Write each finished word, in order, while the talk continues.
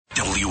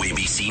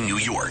WABC New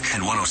York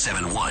and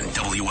 107.1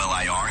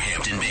 WLIR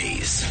Hampton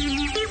Bays.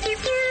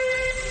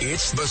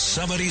 It's the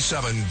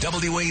 77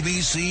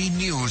 WABC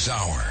News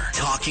Hour.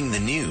 Talking the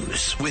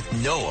news with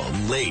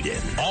Noam, Laden.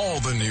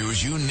 All the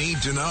news you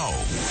need to know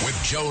with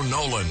Joe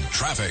Nolan,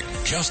 traffic,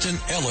 Justin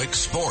Ellick,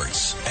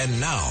 sports. And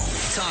now,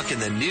 Talking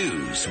the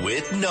news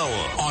with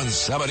Noam on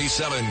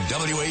 77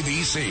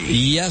 WABC.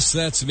 Yes,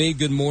 that's me.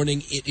 Good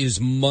morning. It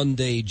is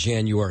Monday,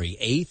 January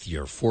 8th.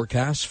 Your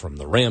forecast from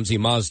the Ramsey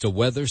Mazda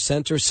Weather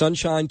Center.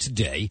 Sunshine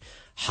today.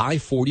 High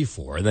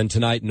 44, and then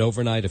tonight and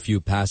overnight, a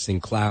few passing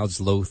clouds,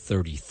 low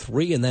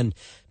 33, and then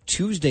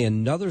Tuesday,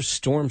 another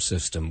storm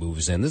system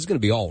moves in. This is going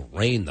to be all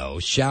rain, though.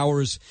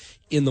 Showers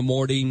in the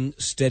morning,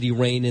 steady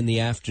rain in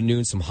the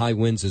afternoon, some high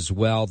winds as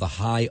well. The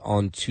high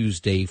on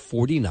Tuesday,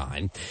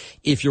 49.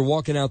 If you're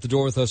walking out the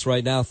door with us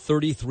right now,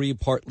 33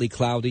 partly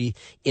cloudy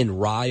in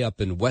Rye up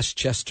in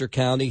Westchester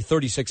County,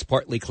 36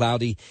 partly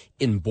cloudy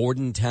in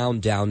Bordentown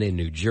down in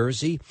New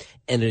Jersey,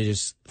 and it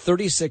is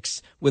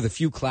 36 with a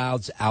few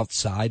clouds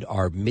outside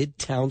our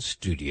Midtown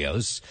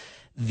studios.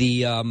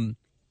 The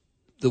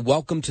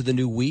welcome to the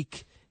new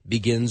week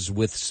begins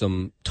with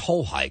some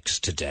toll hikes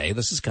today.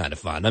 This is kind of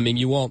fun. I mean,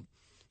 you won't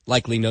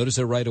likely notice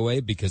it right away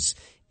because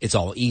it's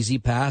all Easy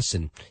Pass,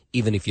 and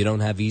even if you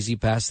don't have Easy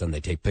Pass, then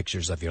they take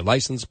pictures of your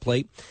license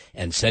plate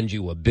and send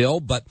you a bill.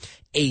 But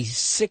a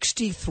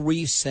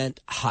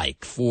 63-cent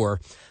hike for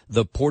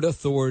the Port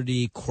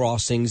Authority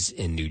crossings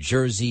in New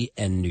Jersey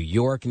and New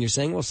York. And you're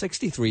saying, well,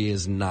 63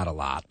 is not a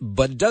lot,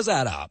 but it does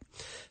add up.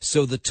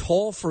 So the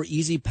toll for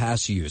Easy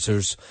Pass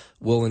users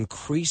will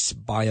increase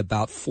by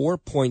about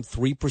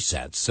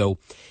 4.3%. So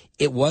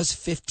it was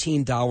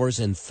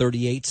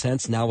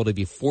 $15.38. Now it'll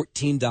be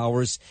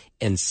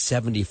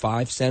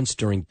 $14.75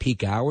 during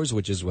peak hours,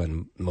 which is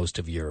when most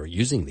of you are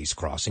using these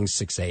crossings,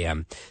 6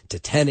 a.m. to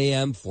 10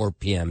 a.m., 4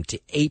 p.m. to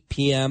 8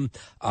 p.m.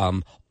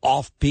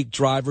 Off-peak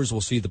drivers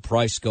will see the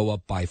price go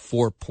up by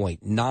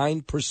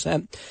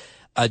 4.9%.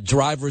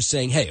 Drivers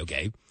saying, hey,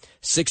 okay,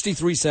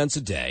 63 cents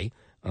a day.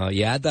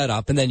 You add that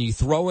up, and then you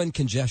throw in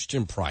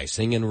congestion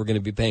pricing, and we're going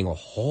to be paying a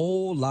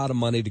whole lot of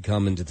money to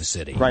come into the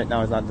city. Right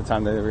now is not the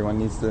time that everyone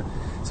needs to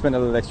spend a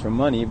little extra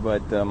money,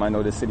 but I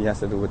know the city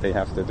has to do what they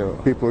have to do.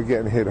 People are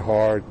getting hit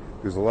hard.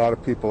 There's a lot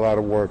of people out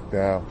of work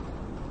now,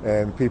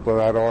 and people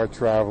that are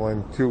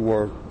traveling to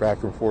work,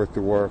 back and forth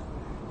to work,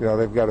 you know,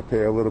 they've got to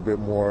pay a little bit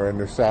more, and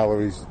their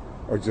salaries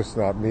are just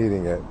not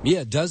meeting it. Yeah,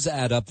 it does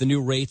add up. The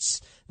new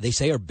rates, they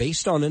say, are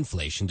based on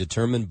inflation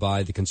determined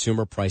by the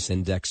Consumer Price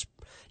Index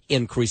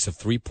increase of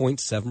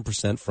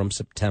 3.7% from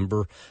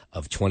September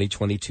of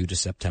 2022 to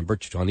September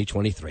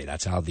 2023.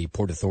 That's how the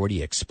Port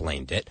Authority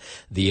explained it.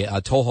 The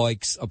toll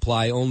hikes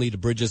apply only to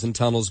bridges and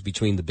tunnels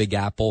between the Big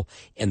Apple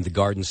and the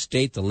Garden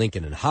State, the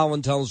Lincoln and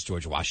Holland tunnels,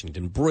 George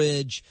Washington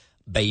Bridge,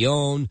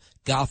 Bayonne,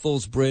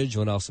 Goethals Bridge.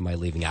 What else am I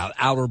leaving out?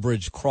 Outer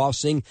Bridge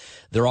Crossing.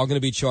 They're all going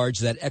to be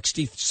charged that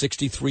extra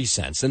 63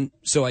 cents. And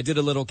so I did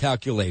a little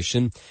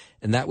calculation,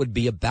 and that would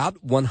be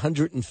about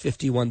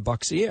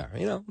 $151 a year.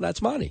 You know, that's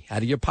money out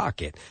of your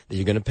pocket that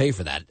you're going to pay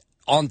for that.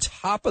 On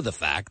top of the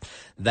fact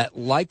that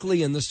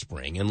likely in the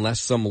spring, unless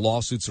some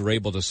lawsuits are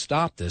able to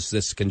stop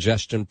this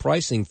congestion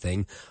pricing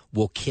thing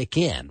will kick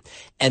in.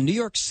 And New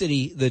York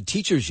City, the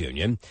teachers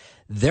union,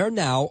 they're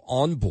now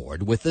on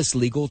board with this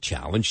legal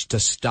challenge to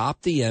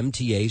stop the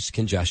MTA's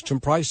congestion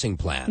pricing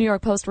plan. New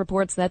York Post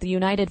reports that the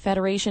United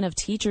Federation of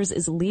Teachers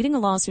is leading a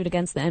lawsuit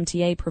against the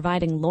MTA,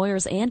 providing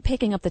lawyers and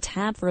picking up the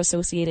tab for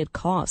associated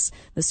costs.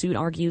 The suit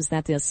argues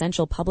that the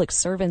essential public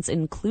servants,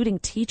 including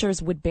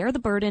teachers, would bear the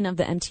burden of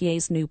the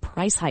MTA's new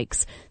price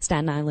hikes.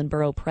 Staten Island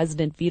Borough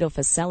President Vito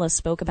Fasella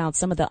spoke about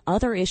some of the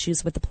other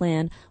issues with the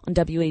plan on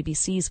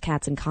WABC's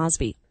Katz and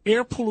Cosby.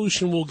 Air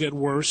pollution will get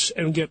worse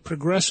and get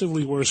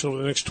progressively worse over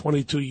the next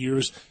 22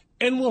 years,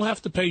 and we'll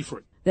have to pay for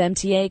it. The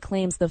MTA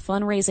claims the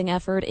fundraising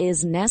effort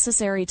is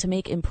necessary to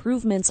make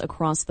improvements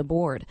across the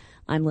board.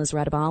 I'm Liz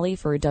Radabali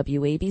for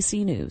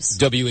WABC News.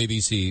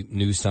 WABC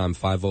News Time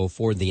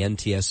 5:04. The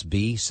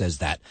NTSB says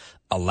that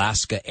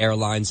Alaska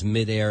Airlines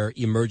mid-air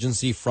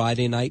emergency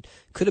Friday night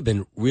could have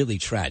been really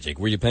tragic.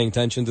 Were you paying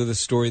attention to this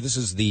story? This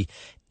is the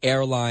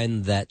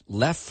airline that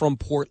left from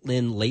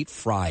Portland late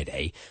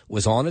Friday,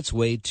 was on its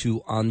way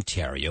to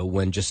Ontario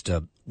when just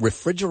a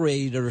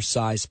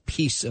refrigerator-sized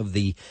piece of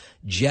the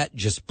jet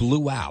just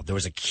blew out. There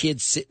was a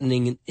kid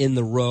sitting in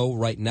the row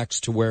right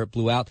next to where it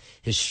blew out.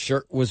 His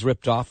shirt was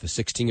ripped off, a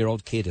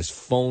 16-year-old kid. His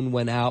phone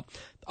went out.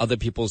 Other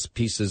people's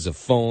pieces of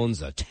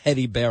phones, a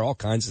teddy bear, all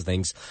kinds of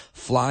things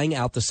flying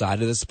out the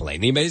side of this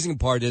plane. The amazing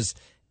part is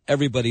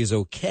everybody's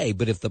okay,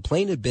 but if the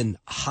plane had been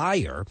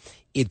higher,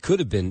 it could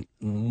have been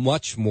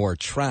much more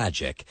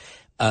tragic.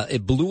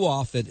 It blew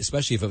off,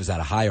 especially if it was at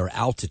a higher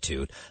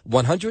altitude.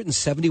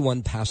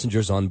 171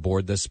 passengers on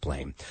board this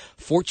plane.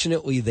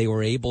 Fortunately, they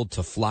were able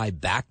to fly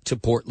back to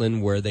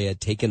Portland, where they had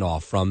taken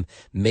off from,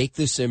 make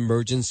this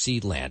emergency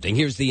landing.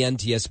 Here's the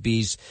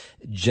NTSB's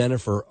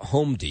Jennifer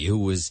Homedy, who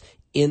was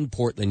in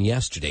Portland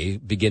yesterday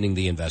beginning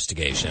the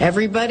investigation.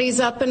 Everybody's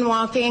up and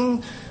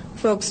walking.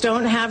 Folks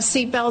don't have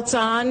seatbelts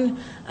on.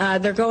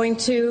 They're going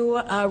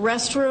to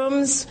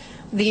restrooms.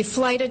 the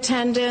flight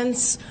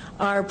attendants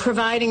are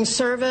providing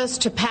service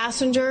to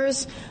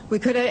passengers, we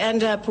could have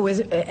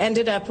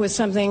ended up with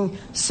something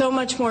so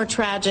much more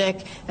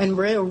tragic, and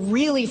we're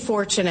really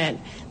fortunate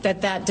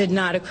that did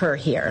not occur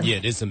here. Yeah,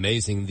 it is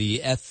amazing.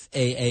 The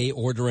FAA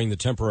ordering the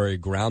temporary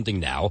grounding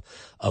now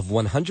of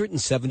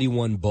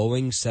 171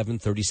 Boeing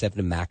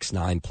 737 MAX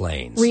 9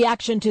 planes.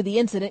 Reaction to the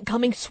incident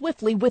coming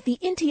swiftly with the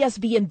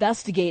NTSB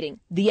investigating.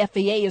 The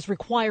FAA is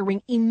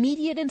requiring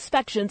immediate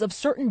inspections of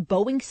certain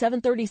Boeing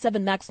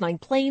 737 MAX 9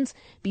 planes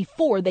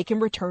before they can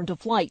return to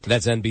flight.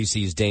 That's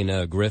NBC's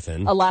Dana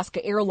Griffin.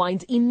 Alaska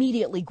Airlines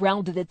immediately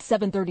grounded its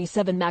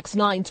 737 MAX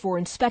 9s for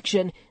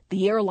inspection.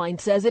 The airline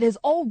says it has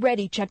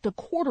already checked a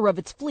quarter of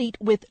its fleet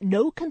with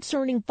no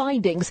concerning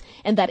findings,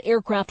 and that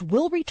aircraft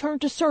will return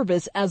to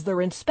service as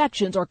their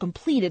inspections are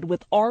completed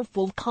with our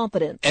full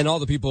confidence. And all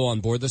the people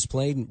on board this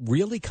plane,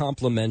 really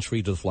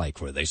complimentary to the flight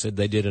crew. They said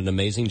they did an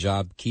amazing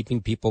job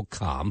keeping people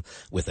calm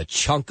with a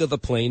chunk of the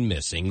plane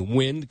missing,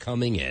 wind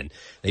coming in.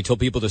 They told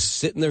people to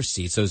sit in their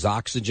seats, those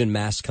oxygen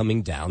masks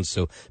coming down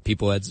so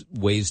people had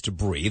ways to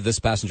breathe. This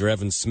passenger,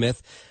 Evan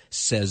Smith,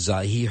 says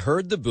he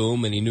heard the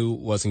boom and he knew it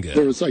wasn't good.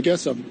 There was, I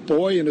guess, a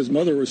boy and his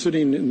mother were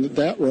sitting in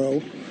that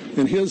row,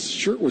 and his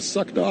shirt was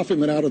sucked off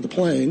him and out of the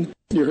plane.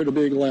 You heard a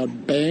big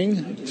loud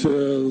bang to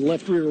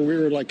left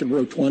rear, like in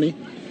row 20,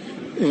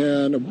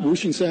 and a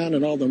whooshing sound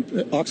and all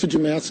the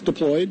oxygen masks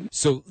deployed.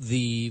 So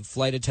the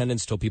flight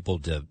attendants told people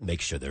to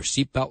make sure their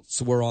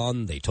seatbelts were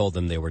on. They told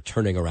them they were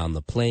turning around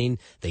the plane.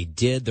 They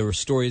did. There were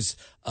stories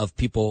of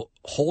people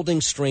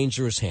holding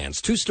strangers' hands.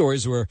 Two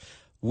stories where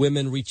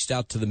women reached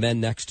out to the men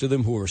next to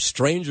them who were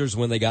strangers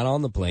when they got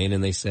on the plane,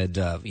 and they said,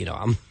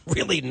 I'm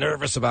really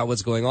nervous about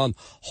what's going on.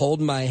 Hold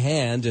my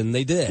hand, and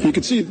they did. You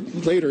could see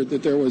later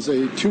that there was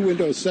a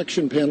two-window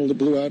section panel that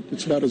blew out.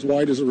 It's about as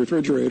wide as a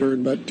refrigerator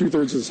and about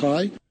two-thirds as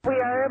high. We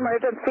are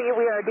emergency.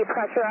 We are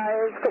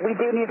depressurized. We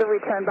do need to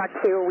return back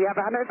to. We have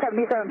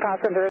 177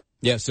 passengers.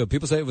 Yeah, so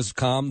people say it was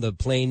calm. The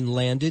plane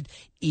landed.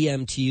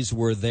 EMTs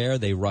were there.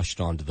 They rushed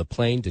onto the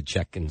plane to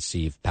check and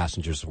see if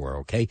passengers were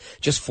okay.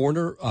 Just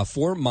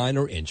four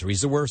minor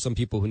injuries. There were some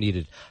people who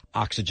needed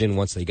oxygen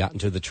once they got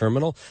into the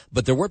terminal,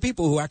 but there were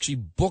people who actually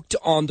booked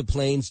onto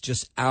planes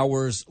just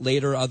hours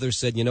later. Others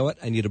said, you know what,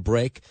 I need a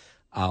break.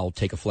 I'll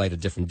take a flight a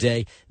different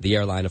day. The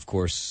airline, of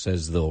course,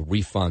 says they'll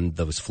refund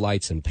those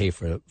flights and pay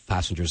for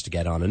passengers to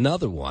get on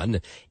another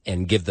one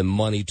and give them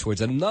money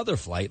towards another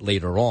flight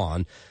later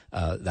on.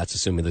 That's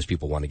assuming those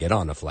people want to get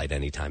on a flight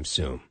anytime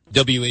soon.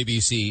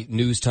 WABC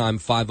News Time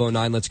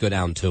 5:09. Let's go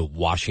down to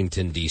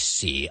Washington,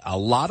 D.C. A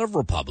lot of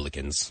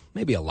Republicans,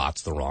 maybe a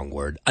lot's the wrong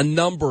word, a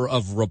number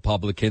of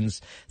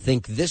Republicans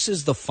think this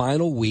is the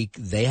final week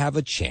they have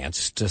a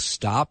chance to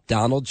stop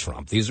Donald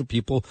Trump. These are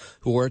people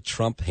who are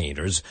Trump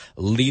haters.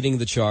 Leading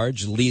the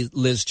charge,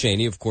 Liz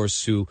Cheney, of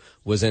course, who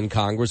was in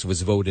Congress,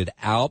 was voted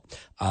out.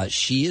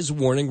 She is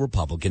warning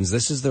Republicans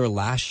this is their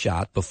last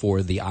shot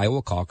before the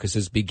Iowa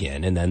caucuses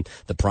begin, and then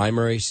the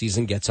primary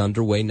season gets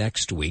underway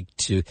next week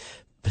to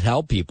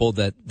tell people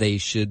that they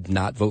should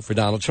not vote for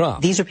Donald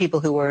Trump. These are people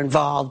who were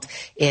involved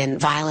in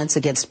violence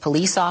against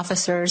police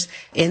officers,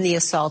 in the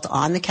assault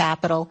on the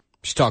Capitol.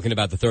 She's talking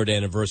about the third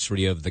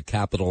anniversary of the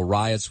Capitol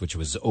riots, which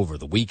was over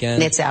the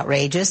weekend. It's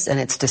outrageous and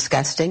it's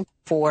disgusting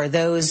for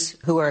those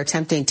who are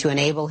attempting to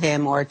enable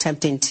him or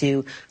attempting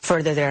to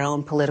further their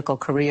own political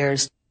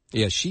careers.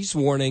 Yeah, she's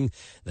warning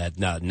that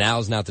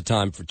now's not the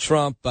time for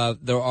Trump.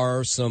 There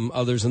are some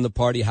others in the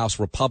party, House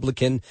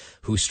Republican,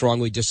 who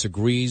strongly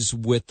disagrees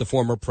with the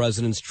former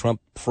president's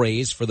Trump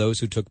praise for those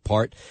who took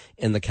part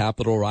in the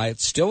Capitol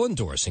riots, still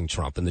endorsing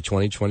Trump in the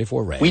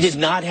 2024 race. We did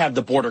not have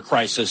the border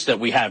crisis that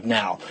we have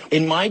now.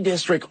 In my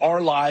district, our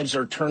lives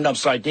are turned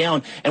upside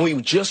down, and we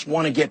just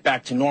want to get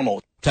back to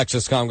normal.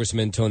 Texas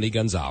Congressman Tony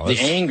Gonzalez.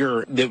 The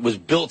anger that was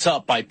built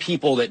up by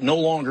people that no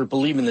longer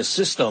believe in the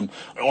system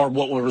are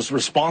what was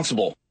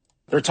responsible.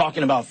 They're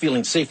talking about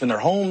feeling safe in their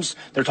homes.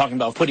 They're talking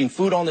about putting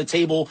food on the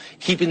table,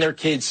 keeping their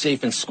kids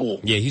safe in school.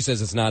 Yeah, he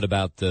says it's not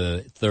about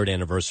the third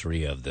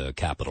anniversary of the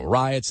Capitol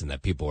riots and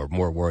that people are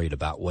more worried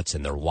about what's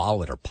in their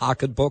wallet or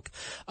pocketbook.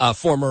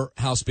 Former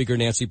House Speaker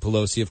Nancy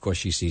Pelosi, of course,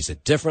 she sees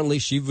it differently.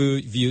 She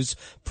views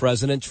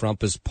President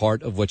Trump as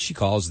part of what she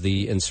calls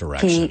the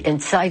insurrection. He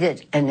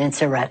incited an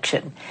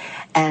insurrection.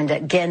 And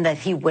again, that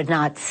he would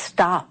not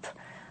stop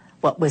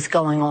what was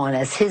going on.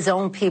 As his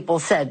own people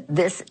said,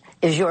 this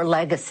is your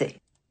legacy.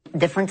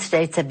 Different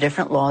states have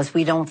different laws.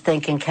 We don't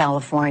think in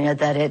California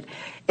that it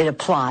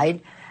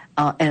applied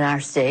in our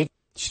state.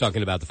 She's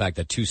talking about the fact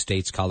that two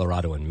states,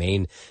 Colorado and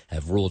Maine,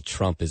 have ruled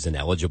Trump is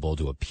ineligible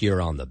to appear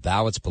on the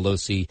ballots.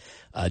 Pelosi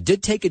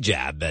did take a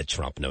jab at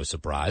Trump, no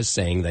surprise,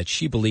 saying that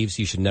she believes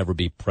he should never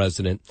be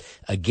president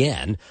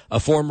again. A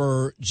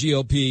former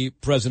GOP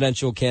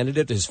presidential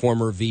candidate, his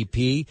former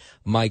VP,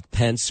 Mike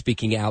Pence,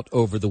 speaking out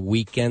over the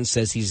weekend,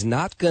 says he's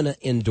not going to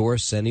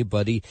endorse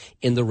anybody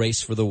in the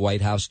race for the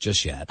White House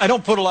just yet. I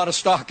don't put a lot of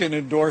stock in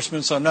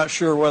endorsements. I'm not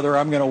sure whether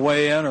I'm going to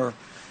weigh in or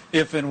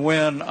if and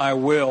when I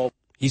will.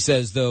 He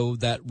says, though,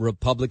 that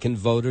Republican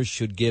voters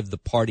should give the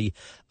party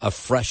a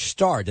fresh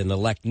start and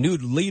elect new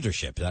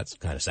leadership. That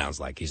kind of sounds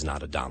like he's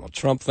not a Donald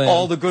Trump fan.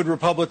 All the good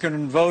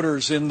Republican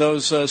voters in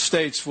those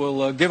states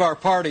will give our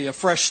party a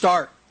fresh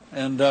start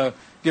and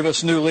give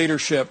us new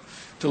leadership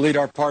to lead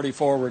our party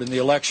forward in the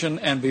election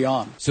and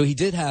beyond. So he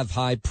did have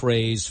high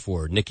praise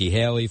for Nikki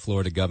Haley.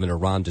 Florida Governor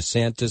Ron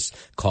DeSantis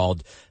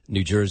called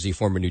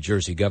former New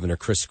Jersey Governor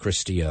Chris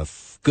Christie a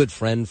good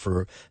friend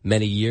for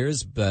many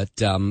years, but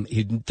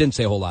he didn't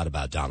say a whole lot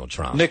about Donald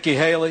Trump. Nikki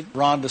Haley,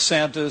 Ron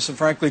DeSantis, and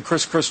frankly,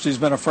 Chris Christie's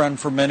been a friend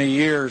for many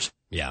years.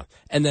 Yeah.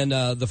 And then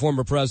the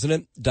former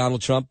president,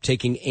 Donald Trump,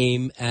 taking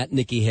aim at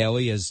Nikki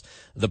Haley as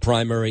the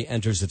primary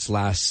enters its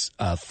last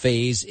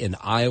phase in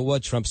Iowa.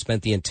 Trump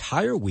spent the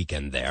entire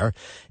weekend there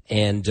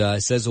and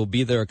says he'll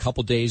be there a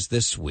couple days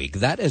this week.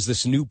 That, as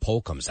this new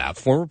poll comes out,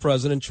 former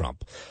President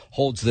Trump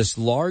holds this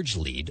large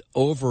lead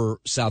over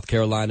South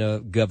Carolina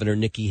Governor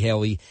Nikki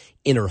Haley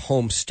in her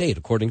home state,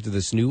 according to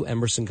this new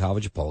Emerson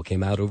College poll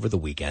came out over the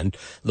weekend.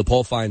 The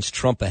poll finds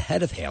Trump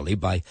ahead of Haley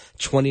by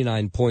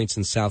 29 points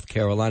in South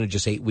Carolina,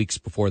 just 8 weeks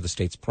before the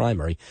state's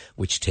primary,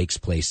 which takes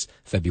place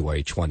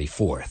February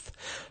 24th.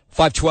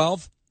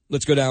 512.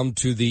 Let's go down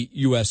to the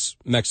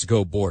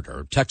U.S.-Mexico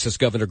border. Texas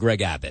Governor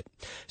Greg Abbott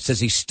says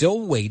he's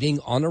still waiting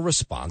on a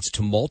response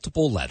to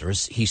multiple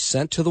letters he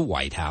sent to the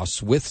White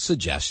House with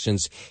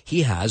suggestions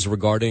he has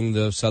regarding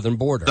the southern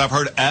border. I've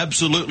heard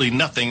absolutely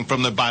nothing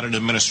from the Biden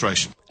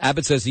administration.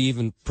 Abbott says he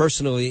even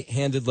personally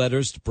handed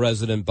letters to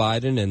President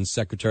Biden and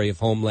Secretary of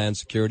Homeland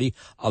Security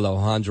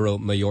Alejandro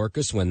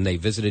Mayorkas when they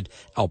visited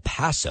El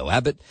Paso.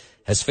 Abbott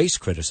has faced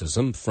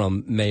criticism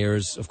from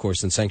mayors, of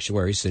course, in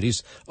sanctuary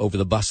cities over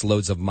the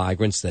busloads of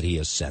migrants that he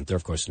has sent there,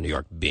 of course, New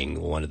York being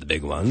one of the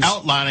big ones.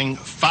 Outlining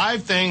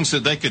 5 things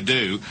that they could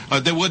do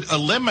that would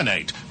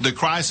eliminate the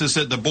crisis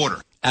at the border.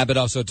 Abbott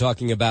also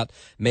talking about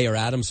Mayor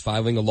Adams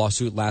filing a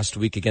lawsuit last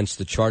week against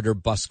the charter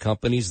bus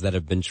companies that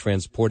have been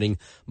transporting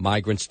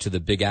migrants to the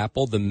Big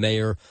Apple. The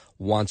mayor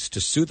wants to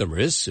sue them, or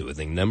is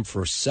suing them,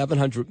 for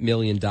 $700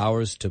 million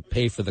to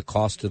pay for the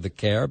cost of the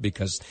care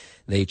because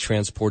they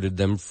transported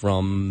them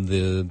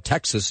from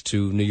Texas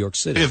to New York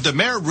City. If the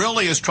mayor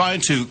really is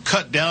trying to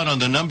cut down on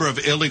the number of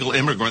illegal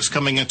immigrants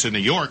coming into New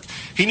York,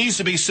 he needs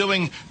to be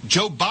suing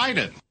Joe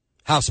Biden.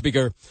 House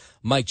Speaker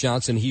Mike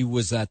Johnson, he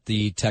was at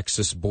the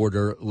Texas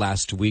border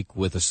last week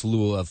with a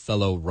slew of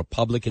fellow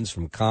Republicans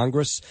from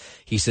Congress.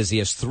 He says he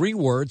has 3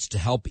 words to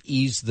help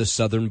ease the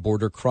southern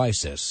border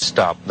crisis.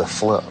 Stop the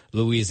flow.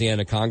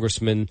 Louisiana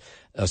Congressman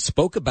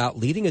spoke about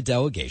leading a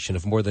delegation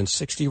of more than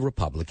 60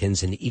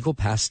 Republicans in Eagle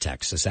Pass,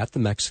 Texas, at the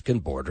Mexican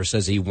border.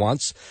 Says he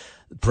wants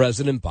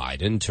President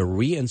Biden to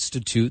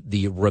reinstitute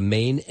the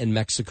Remain in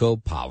Mexico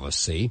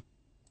policy.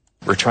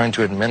 We're trying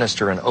to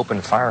administer an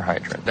open fire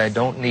hydrant. I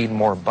don't need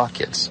more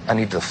buckets. I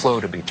need the flow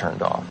to be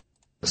turned off.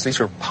 These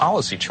are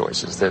policy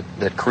choices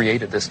that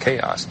created this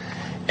chaos,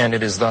 and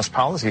it is thus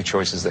policy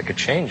choices that could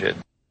change it.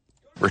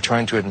 We're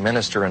trying to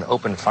administer an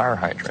open fire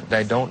hydrant.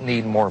 I don't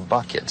need more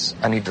buckets.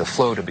 I need the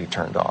flow to be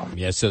turned off.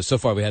 Yeah, so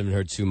far we haven't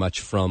heard too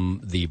much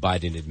from the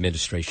Biden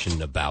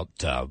administration about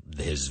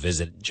his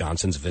visit,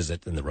 Johnson's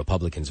visit, and the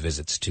Republicans'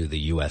 visits to the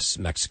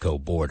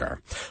U.S.-Mexico border.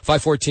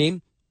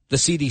 514. The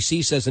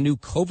CDC says a new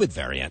COVID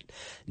variant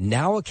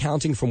now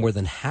accounting for more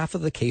than half of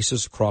the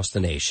cases across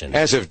the nation.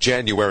 As of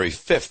January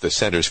 5th, the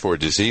Centers for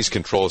Disease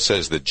Control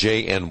says the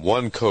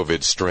JN1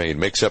 COVID strain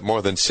makes up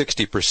more than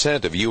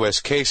 60% of U.S.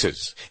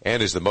 cases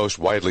and is the most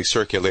widely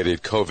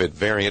circulated COVID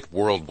variant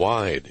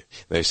worldwide.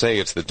 They say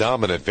it's the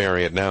dominant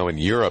variant now in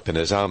Europe and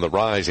is on the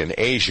rise in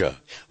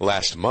Asia.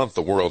 Last month,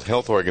 the World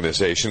Health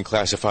Organization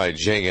classified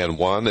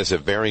JN1 as a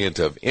variant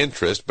of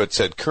interest, but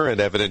said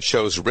current evidence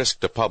shows risk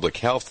to public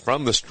health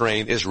from the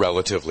strain is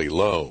relatively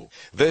low.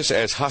 This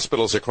as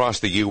hospitals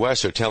across the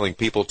U.S. are telling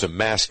people to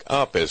mask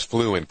up as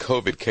flu and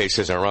COVID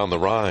cases are on the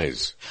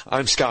rise.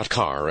 I'm Scott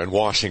Carr in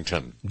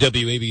Washington.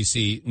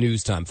 WABC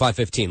News Time,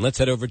 5:15. Let's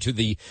head over to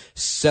the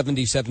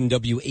 77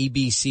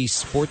 WABC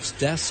Sports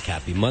Desk.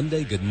 Happy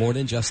Monday. Good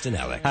morning, Justin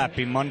Ellick.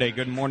 Happy Monday.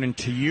 Good morning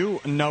to you,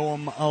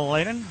 Noam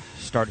Laden.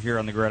 Start here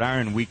on the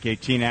gridiron. Week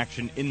 18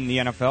 action in the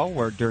NFL,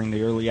 where during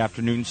the early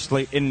afternoon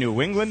slate in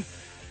New England,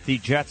 the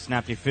Jets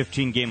snapped a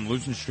 15-game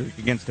losing streak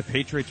against the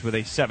Patriots with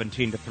a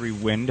 17-3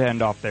 win to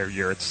end off their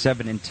year at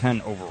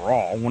 7-10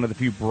 overall. One of the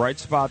few bright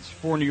spots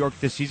for New York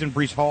this season,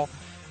 Breece Hall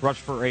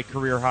rushed for a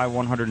career-high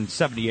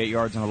 178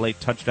 yards and a late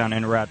touchdown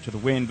en route to the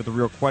win, but the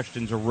real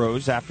questions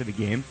arose after the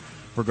game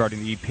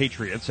regarding the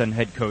Patriots and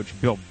head coach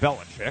Bill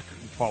Belichick.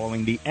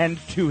 Following the end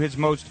to his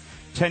most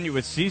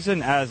tenuous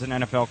season as an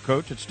NFL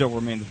coach, it still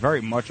remains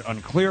very much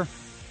unclear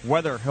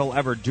whether he'll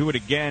ever do it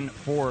again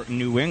for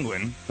New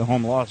England. The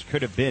home loss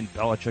could have been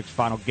Belichick's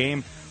final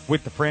game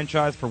with the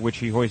franchise, for which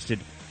he hoisted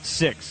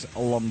 6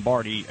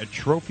 Lombardi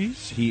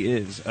trophies. He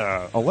is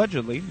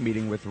allegedly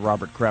meeting with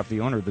Robert Kraft,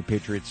 the owner of the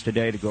Patriots,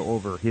 today to go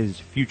over his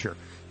future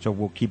So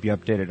we'll keep you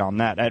updated on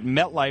that. At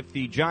MetLife,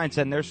 the Giants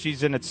end their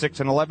season at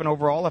 6-11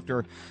 overall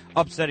after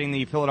upsetting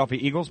the Philadelphia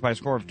Eagles by a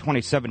score of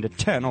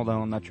 27-10,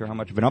 although I'm not sure how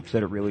much of an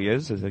upset it really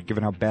is,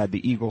 given how bad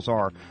the Eagles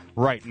are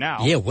right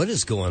now. Yeah, what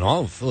is going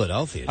on with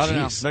Philadelphia? I don't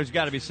know. There's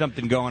got to be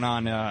something going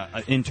on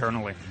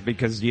internally,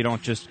 because you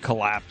don't just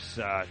collapse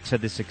to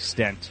this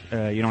extent.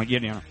 I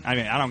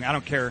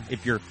don't care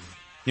if you're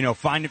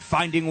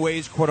finding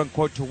ways, quote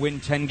unquote, to win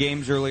 10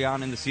 games early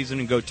on in the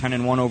season and go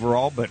 10-1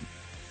 overall, but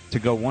to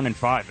go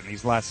 1-5 in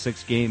these last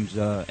 6 games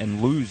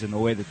and lose in the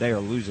way that they are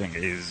losing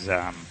is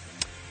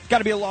got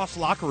to be a lost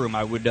locker room,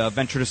 I would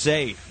venture to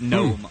say.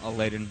 Noam,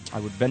 Laden,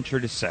 I would venture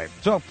to say.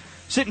 So,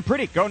 sitting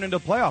pretty going into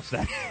the playoffs,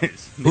 that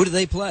is. Who do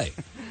they play?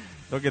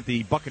 They'll get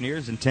the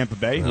Buccaneers in Tampa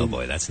Bay. Oh,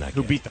 boy, that's not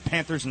who good. Beat the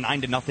Panthers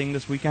 9-0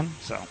 this weekend.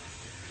 So,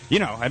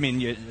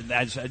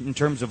 in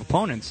terms of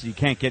opponents, you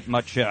can't get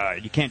much,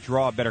 you can't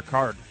draw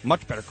a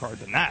much better card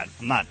than that.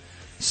 I'm not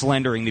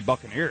slandering the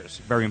Buccaneers.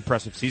 Very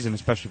impressive season,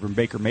 especially from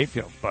Baker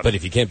Mayfield. But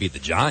if you can't beat the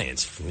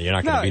Giants, you're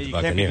not going to beat the Buccaneers.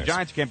 You can't beat the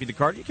Giants, you can't beat the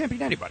Cardinals, you can't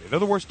beat anybody. They're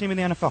the worst team in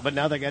the NFL. But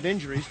now they got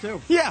injuries, too.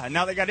 Yeah,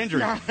 now they got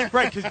injuries.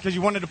 Right, because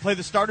you wanted to play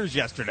the starters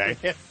yesterday.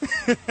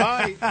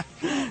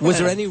 Was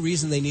there any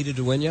reason they needed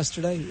to win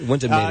yesterday?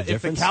 Wouldn't have made a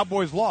difference? If the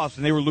Cowboys lost,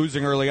 and they were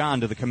losing early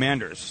on to the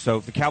Commanders, so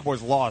if the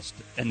Cowboys lost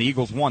and the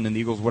Eagles won, then the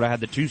Eagles would have had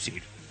the 2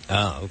 seed.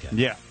 Oh, okay.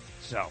 Yeah,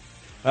 so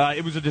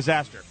it was a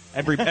disaster.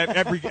 Every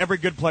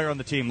good player on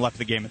the team left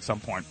the game at some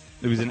point.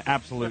 It was an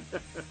absolute,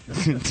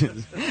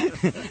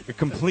 a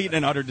complete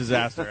and utter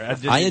disaster.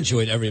 I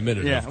enjoyed every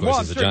minute, of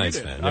course, as a Giants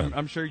fan. Yeah.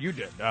 I'm sure you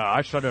did.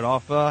 I shut it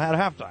off at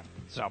halftime.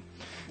 So,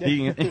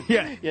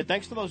 yeah.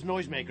 Thanks to those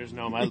noisemakers,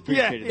 Noam. I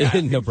appreciate it.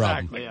 Yeah, no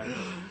problem. Exactly.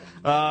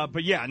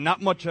 But yeah,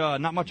 not much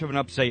of an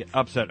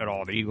upset at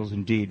all. The Eagles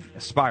indeed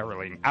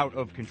spiraling out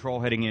of control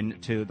heading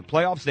into the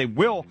playoffs. They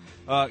will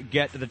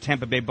get the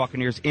Tampa Bay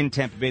Buccaneers in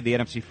Tampa Bay, the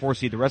NFC 4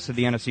 seed. The rest of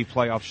the NFC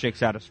playoffs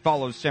shakes out as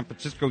follows. San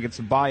Francisco gets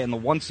a bye in the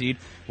 1 seed,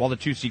 while the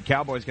 2 seed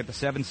Cowboys get the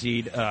 7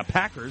 seed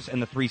Packers,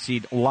 and the 3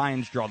 seed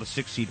Lions draw the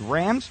 6 seed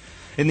Rams.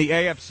 In the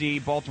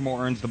AFC,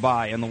 Baltimore earns the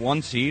bye in the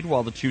 1 seed,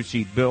 while the 2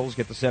 seed Bills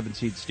get the 7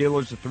 seed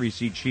Steelers, the 3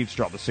 seed Chiefs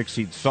draw the 6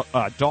 seed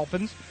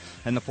Dolphins,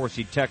 and the 4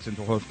 seed Texans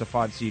will host the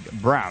 5 seed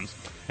Browns.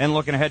 And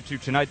looking ahead to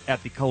tonight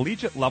at the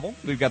collegiate level,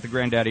 we've got the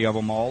granddaddy of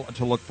them all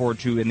to look forward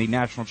to in the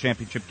national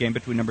championship game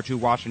between number 2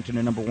 Washington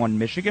and number 1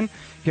 Michigan.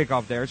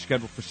 Kickoff there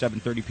scheduled for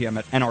 7:30 p.m.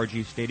 at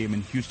NRG Stadium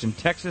in Houston,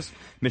 Texas.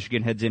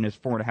 Michigan heads in as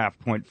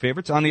 4.5-point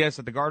favorites. On the ice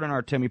at the Garden,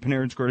 our Timmy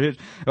Panarin scored his.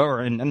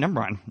 Never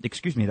mind.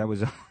 Excuse me. That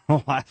was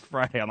last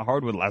Friday on the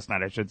hardwood last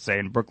night, I should say,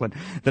 in Brooklyn.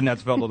 The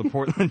Nets fell to the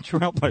Portland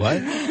Trailblazers.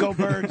 What? Go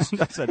Birds!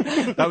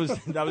 That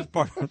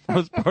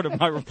was part of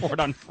my report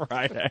on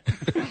Friday.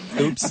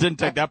 Oops, didn't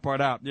take that part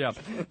out. Yeah,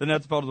 the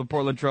Nets fell to the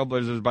Portland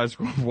Trailblazers by a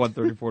score of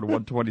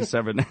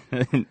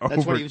 134-127.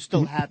 That's why he was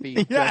still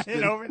happy. Yeah,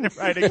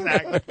 right,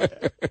 exactly.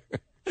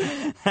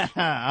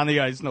 On the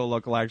ice, no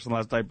local action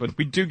last night, but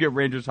we do get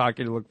Rangers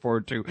hockey to look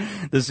forward to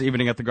this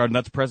evening at the Garden.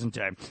 That's present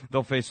day.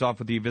 They'll face off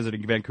with the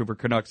visiting Vancouver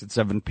Canucks at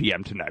 7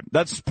 p.m. tonight.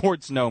 That's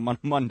Sports Noam on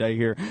Monday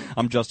here.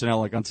 I'm Justin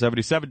Ellick on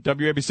 77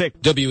 WABC.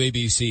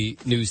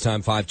 WABC News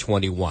Time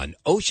 521.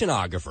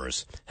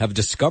 Oceanographers have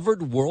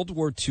discovered World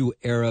War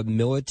II-era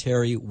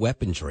military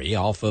weaponry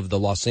off of the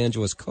Los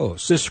Angeles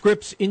coast. The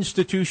Scripps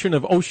Institution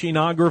of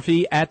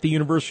Oceanography at the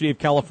University of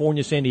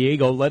California, San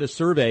Diego led a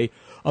survey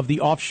of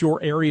the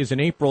offshore areas in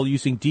April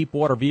using deep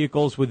water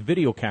vehicles with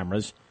video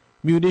cameras.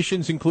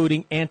 Munitions,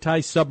 including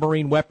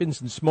anti-submarine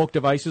weapons and smoke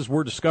devices,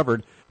 were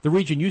discovered. The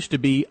region used to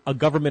be a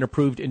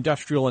government-approved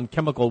industrial and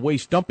chemical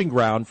waste dumping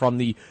ground from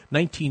the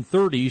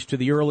 1930s to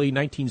the early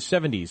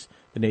 1970s.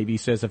 The Navy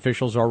says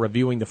officials are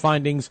reviewing the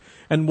findings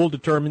and will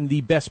determine the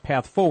best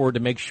path forward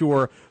to make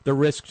sure the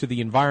risk to the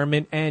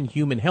environment and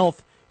human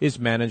health is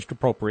managed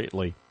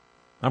appropriately.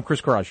 I'm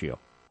Chris Coraggio.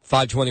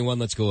 521,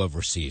 let's go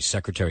overseas.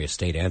 Secretary of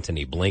State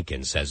Antony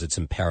Blinken says it's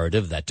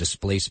imperative that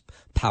displaced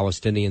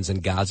Palestinians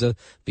in Gaza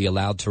be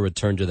allowed to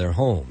return to their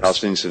homes.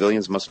 Palestinian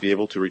civilians must be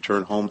able to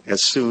return home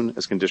as soon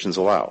as conditions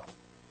allow.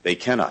 They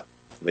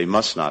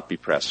must not be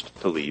pressed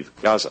to leave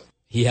Gaza.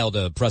 He held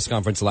a press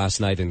conference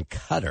last night in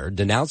Qatar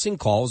denouncing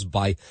calls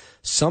by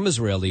some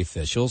Israeli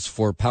officials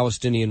for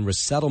Palestinian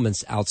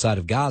resettlements outside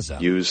of Gaza.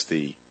 Use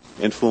the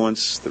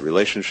influence, the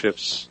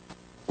relationships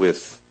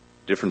with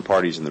different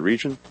parties in the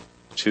region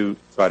to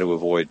try to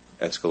avoid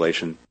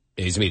escalation.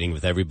 He's meeting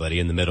with everybody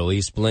in the Middle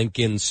East.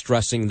 Blinken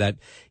stressing that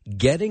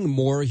getting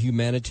more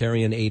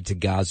humanitarian aid to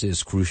Gaza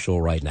is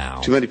crucial right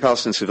now. Too many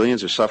Palestinian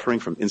civilians are suffering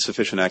from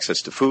insufficient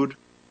access to food,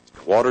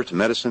 to water, to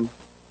medicine,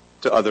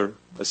 to other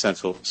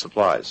essential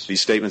supplies.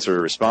 These statements are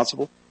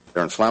irresponsible,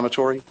 they're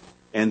inflammatory,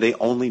 and they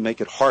only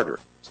make it harder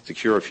to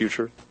secure a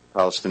future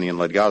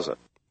Palestinian-led Gaza.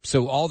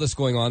 So all this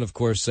going on, of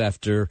course,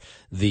 after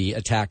the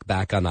attack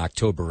back on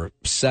October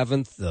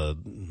 7th,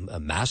 a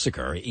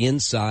massacre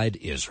inside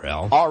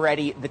Israel.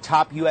 Already, the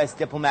top U.S.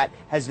 diplomat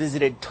has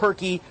visited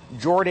Turkey,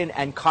 Jordan,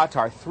 and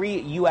Qatar, 3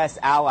 U.S.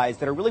 allies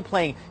that are really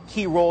playing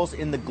key roles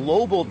in the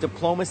global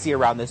diplomacy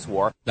around this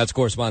war. That's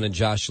correspondent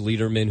Josh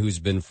Lederman, who's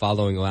been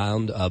following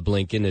around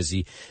Blinken as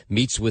he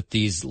meets with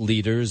these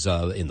leaders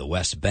in the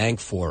West Bank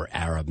for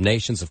Arab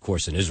nations, of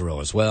course, in Israel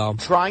as well.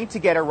 Trying to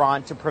get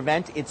Iran to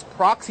prevent its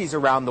proxies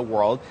around the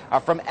world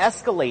from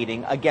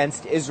escalating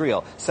against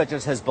Israel, such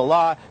as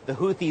Hezbollah, the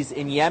Houthis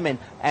in Yemen,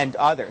 and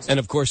others. And,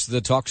 of course,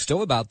 the talk's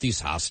still about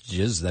these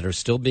hostages that are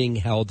still being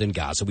held in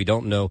Gaza. We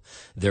don't know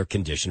their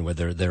condition,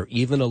 whether they're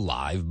even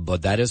alive,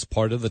 but that is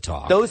part of the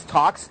talk. Those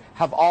talks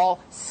have all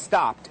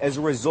stopped as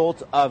a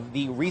result of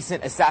the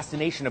recent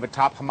assassination of a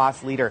top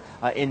Hamas leader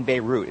in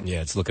Beirut.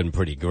 Yeah, it's looking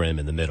pretty grim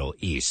in the Middle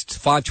East.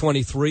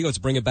 523, let's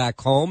bring it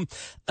back home.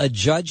 A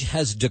judge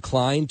has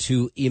declined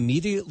to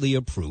immediately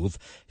approve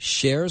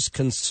Cher's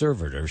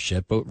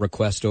conservatorship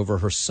request over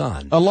her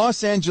son. A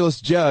Los Angeles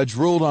judge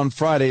ruled on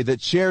Friday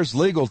that Cher's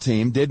legal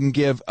team didn't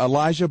give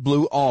Elijah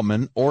Blue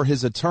Allman or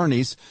his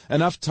attorneys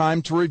enough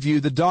time to review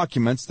the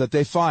documents that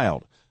they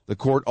filed. The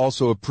court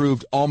also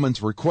approved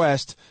Allman's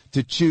request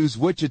to choose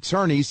which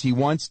attorneys he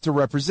wants to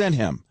represent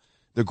him.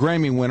 The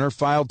Grammy winner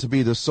filed to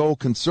be the sole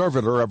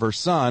conservator of her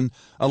son,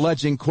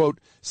 alleging, quote,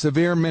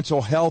 severe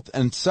mental health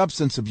and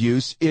substance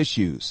abuse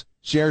issues.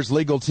 Cher's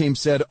legal team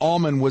said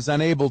Allman was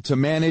unable to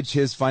manage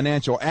his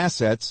financial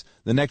assets.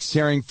 The next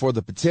hearing for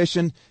the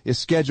petition is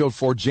scheduled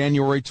for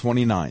January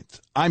 29th.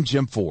 I'm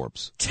Jim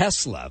Forbes.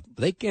 Tesla,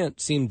 they can't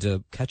seem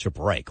to catch a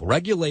break.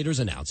 Regulators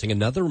announcing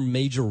another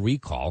major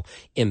recall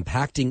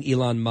impacting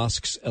Elon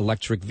Musk's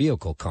electric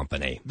vehicle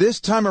company. This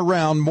time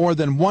around, more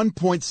than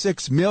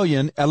 1.6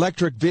 million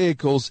electric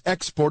vehicles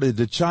exported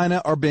to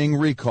China are being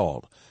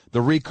recalled. The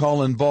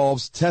recall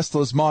involves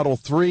Tesla's Model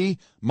 3,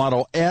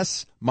 Model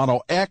S,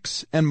 Model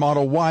X, and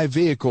Model Y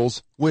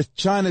vehicles, with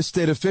China's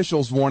state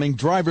officials warning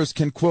drivers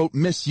can, quote,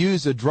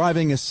 misuse a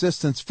driving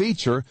assistance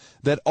feature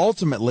that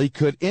ultimately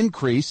could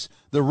increase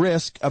the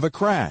risk of a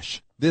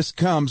crash. This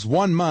comes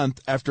 1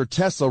 month after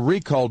Tesla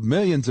recalled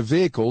millions of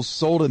vehicles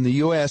sold in the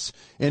U.S.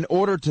 in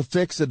order to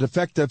fix a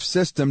defective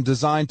system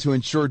designed to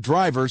ensure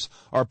drivers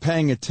are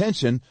paying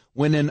attention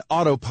when in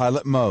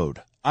autopilot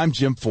mode. I'm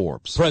Jim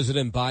Forbes.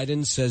 President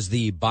Biden says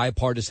the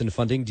bipartisan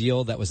funding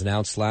deal that was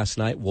announced last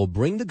night will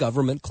bring the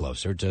government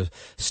closer to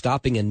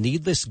stopping a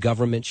needless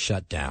government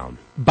shutdown.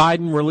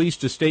 Biden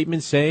released a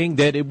statement saying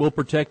that it will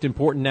protect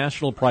important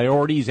national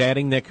priorities,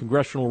 adding that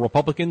congressional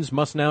Republicans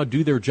must now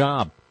do their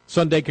job.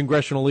 Sunday,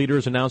 congressional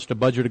leaders announced a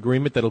budget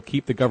agreement that will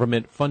keep the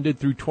government funded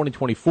through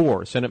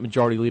 2024. Senate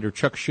Majority Leader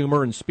Chuck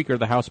Schumer and Speaker of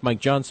the House Mike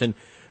Johnson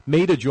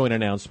made a joint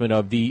announcement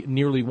of the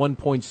nearly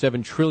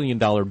 $1.7 trillion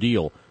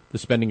deal. The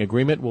spending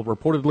agreement will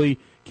reportedly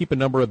keep a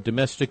number of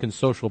domestic and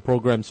social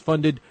programs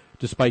funded,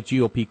 despite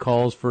GOP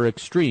calls for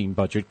extreme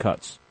budget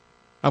cuts.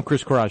 I'm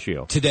Chris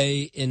Coraggio.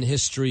 Today in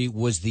history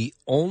was the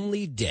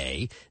only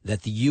day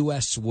that the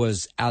U.S.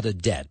 was out of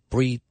debt.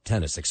 Bree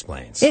Tennis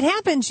explains. It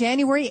happened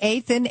January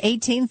 8th in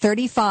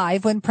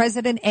 1835 when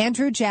President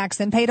Andrew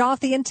Jackson paid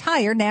off the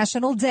entire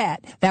national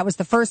debt. That was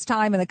the first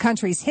time in the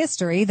country's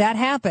history that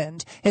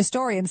happened.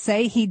 Historians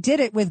say he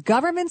did it with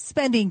government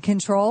spending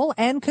control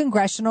and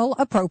congressional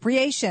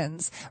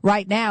appropriations.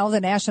 Right now, the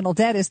national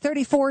debt is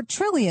 $34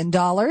 trillion,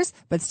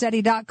 but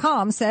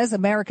Steady.com says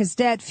America's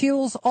debt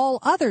fuels all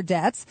other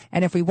debts,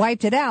 and if we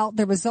wiped it out,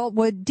 the result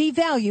would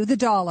devalue the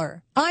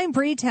dollar. I'm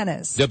Bree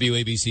Tennis.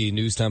 WABC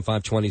News Time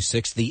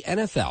 526. The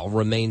NFL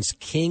remains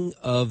king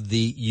of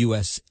the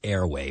U.S.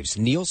 airwaves.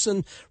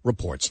 Nielsen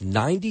reports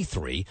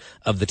 93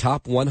 of the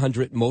top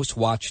 100 most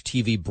watched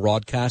TV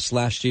broadcasts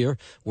last year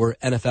were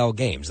NFL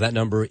games. That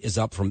number is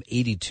up from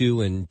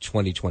 82 in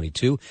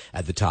 2022.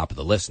 At the top of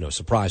the list, no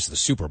surprise, the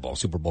Super Bowl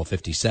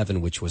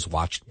 57, which was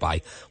watched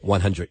by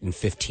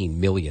 115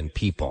 million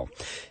people.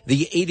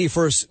 The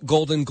 81st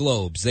Golden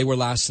Globes, they were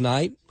last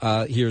night.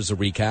 Here's a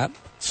recap.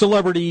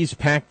 Celebrities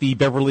packed the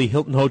Beverly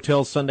Hilton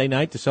Hotel Sunday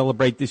night to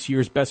celebrate this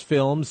year's best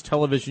films,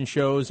 television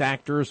shows,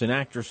 actors, and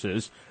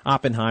actresses.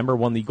 Oppenheimer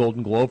won the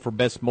Golden Globe for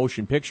Best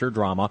Motion Picture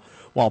Drama,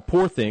 while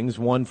Poor Things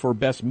won for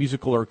Best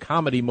Musical or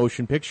Comedy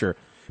Motion Picture.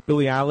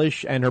 Billie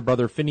Eilish and her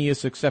brother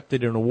Phineas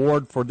accepted an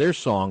award for their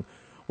song,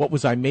 What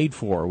Was I Made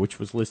For?, which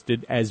was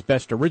listed as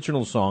Best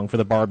Original Song for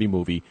the Barbie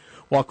movie,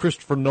 while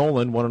Christopher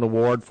Nolan won an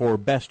award for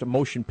Best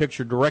Motion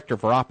Picture Director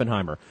for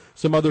Oppenheimer.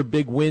 Some other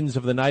big wins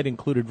of the night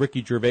included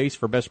Ricky Gervais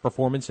for Best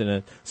Performance in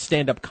a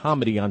stand-up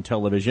comedy on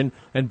television,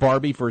 and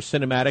Barbie for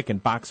Cinematic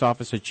and Box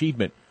Office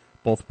Achievement.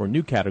 Both were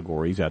new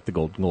categories at the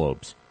Golden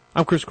Globes.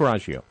 I'm Chris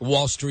Coraggio.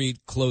 Wall Street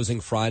closing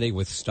Friday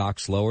with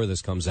stocks lower.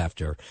 This comes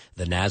after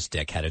the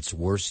NASDAQ had its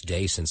worst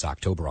day since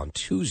October on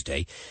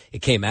Tuesday.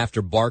 It came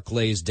after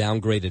Barclays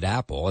downgraded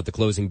Apple. At the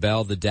closing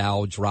bell, the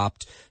Dow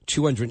dropped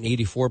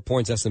 284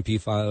 points. S&P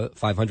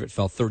 500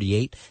 fell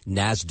 38.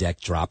 NASDAQ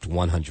dropped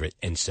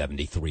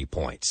 173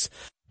 points.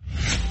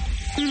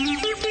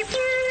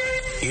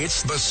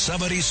 It's the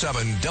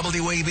 77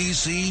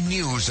 WABC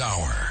News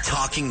Hour.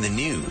 Talking the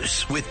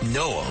news with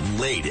Noam,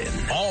 Laden.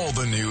 All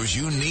the news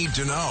you need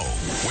to know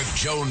with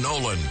Joe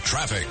Nolan,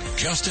 traffic,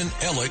 Justin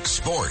Ellick,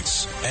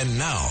 sports. And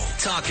now,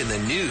 Talking the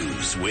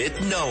news with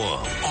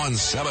Noam on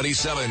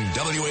 77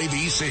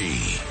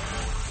 WABC.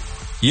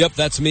 Yep,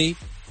 that's me.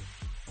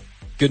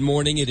 Good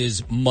morning. It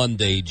is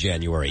Monday,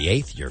 January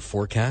 8th. Your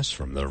forecast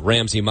from the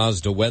Ramsey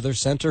Mazda Weather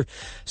Center.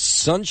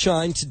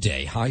 Sunshine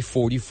today, high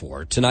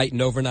 44. Tonight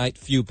and overnight,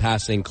 few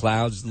passing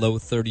clouds, low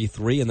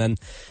 33. And then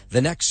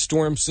the next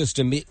storm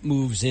system, it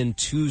moves in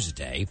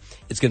Tuesday.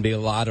 It's going to be a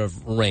lot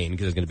of rain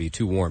because it's going to be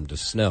too warm to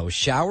snow.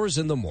 Showers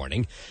in the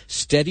morning,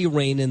 steady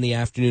rain in the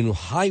afternoon.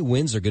 High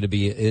winds are going to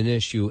be an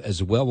issue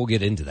as well. We'll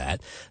get into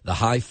that. The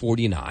high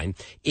 49.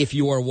 If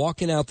you are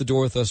walking out the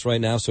door with us right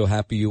now, so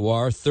happy you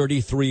are,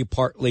 33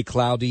 partly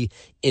cloudy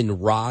in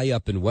Rye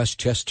up in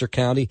Westchester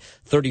County,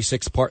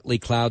 36 partly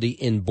cloudy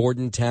in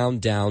Bordentown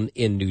down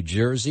in New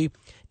Jersey,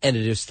 and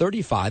it is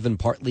 35 and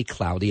partly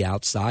cloudy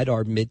outside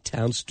our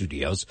Midtown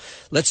studios.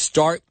 Let's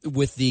start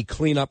with the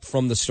cleanup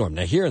from the storm.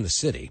 Now, here in the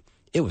city,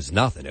 it was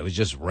nothing. It was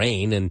just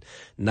rain and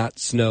not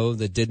snow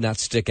that did not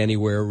stick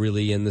anywhere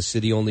really in the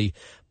city. Only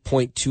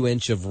 0.2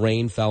 inch of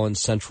rain fell in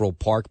Central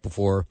Park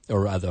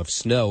of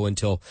snow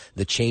until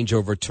the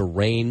changeover to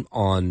rain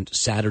on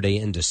Saturday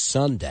into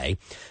Sunday.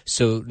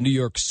 So New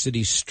York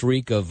City's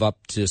streak of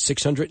up to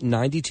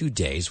 692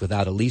 days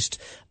without at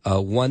least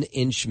 1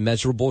 inch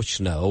measurable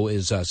snow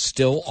is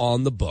still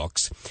on the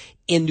books.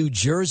 In New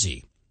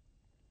Jersey,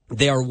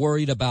 they are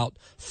worried about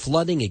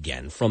flooding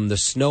again from the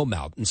snow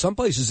melt. In some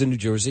places in New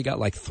Jersey got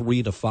like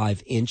 3 to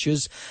 5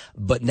 inches,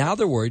 but now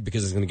they're worried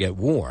because it's going to get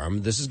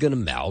warm. This is going to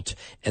melt,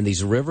 and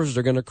these rivers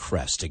are going to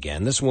crest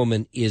again. This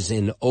woman is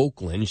in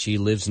Oakland. She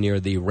lives near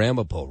the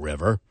Ramapo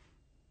River.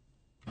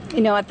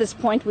 You know, at this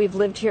point, we've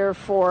lived here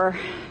for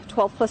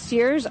 12 plus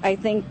years. I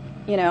think,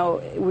 you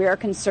know, we are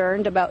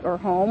concerned about our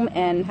home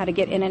and how to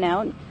get in and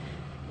out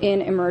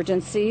in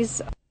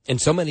emergencies. And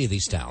so many of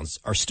these towns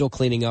are still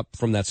cleaning up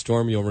from that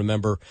storm. You'll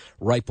remember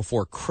right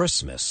before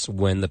Christmas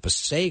when the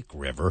Passaic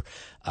River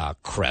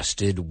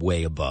crested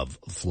way above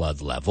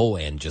flood level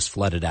and just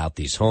flooded out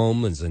these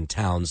homes in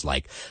towns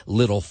like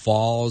Little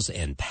Falls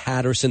and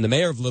Patterson. The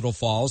mayor of Little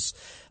Falls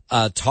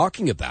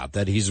talking about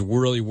that. He's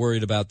really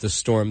worried about the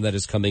storm that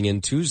is coming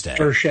in Tuesday.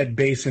 Watershed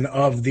basin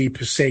of the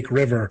Passaic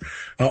River.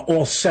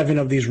 All 7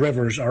 of these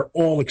rivers are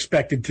all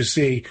expected to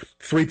see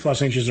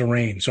 3+ inches of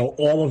rain. So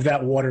all of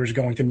that water is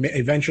going to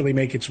eventually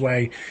make its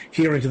way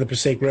here into the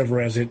Passaic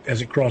River as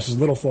it crosses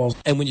Little Falls.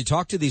 And when you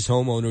talk to these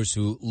homeowners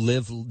who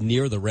live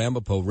near the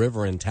Ramapo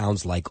River in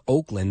towns like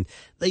Oakland,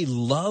 they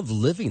love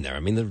living there. I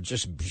mean, they're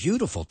just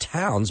beautiful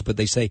towns, but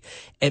they say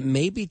it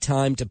may be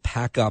time to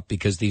pack up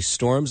because these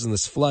storms and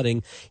this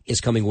flooding is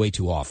coming way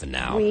too often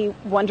now. We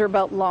wonder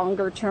about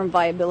longer-term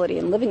viability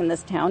in living in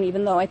this town,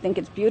 even though I think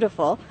it's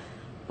beautiful.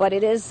 But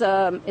it is,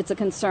 it's a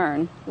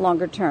concern,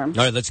 longer term.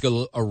 All right, let's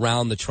go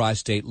around the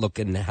tri-state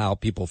looking at how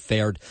people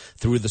fared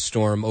through the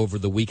storm over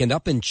the weekend.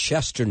 Up in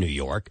Chester, New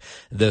York,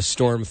 the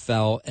storm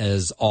fell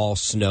as all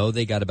snow.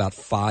 They got about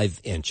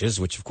 5 inches,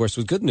 which, of course,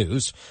 was good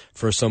news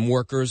for some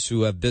workers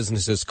who have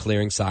businesses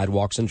clearing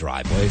sidewalks and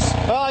driveways.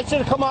 Well, I should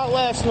have come out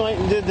last night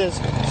and did this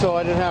so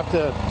I didn't have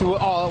to do it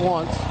all at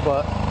once.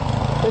 But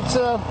it's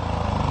a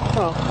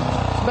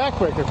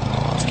backbreaker.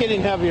 It's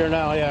getting heavier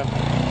now,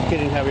 yeah.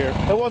 Getting heavier.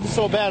 It wasn't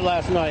so bad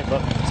last night,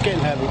 but it's getting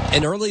heavy.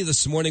 And early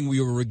this morning, we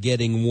were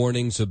getting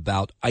warnings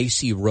about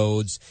icy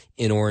roads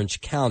in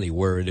Orange County,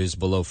 where it is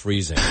below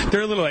freezing.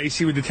 They're a little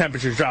icy with the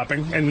temperatures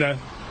dropping and the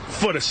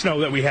foot of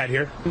snow that we had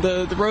here.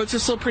 The roads are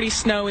still pretty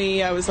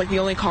snowy. I was like the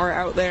only car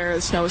out there.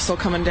 The snow is still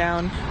coming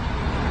down.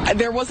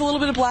 There was a little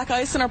bit of black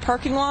ice in our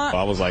parking lot.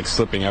 I was like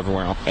slipping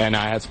everywhere, and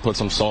I had to put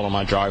some salt on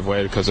my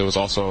driveway because it was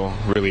also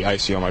really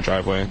icy on my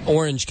driveway.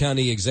 Orange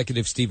County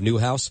Executive Steve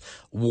Newhouse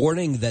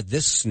warning that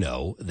this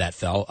snow that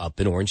fell up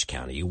in Orange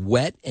County,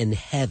 wet and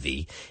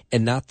heavy,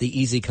 and not the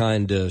easy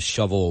kind to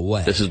shovel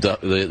away. This is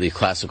the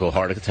classical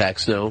heart attack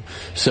snow.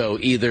 So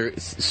either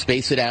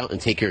space it out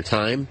and take your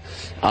time,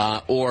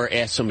 or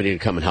ask somebody to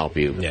come and help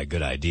you. Yeah,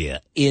 good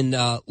idea. In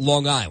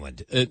Long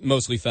Island, it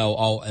mostly fell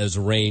all as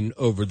rain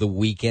over the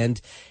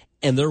weekend.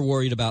 And they're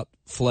worried about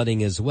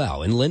flooding as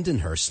well. In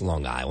Lindenhurst,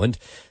 Long Island,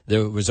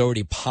 there was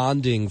already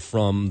ponding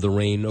from the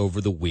rain over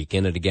the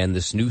weekend. And again,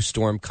 this new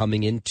storm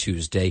coming in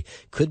Tuesday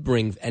could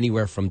bring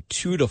anywhere from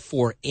 2 to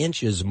 4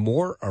 inches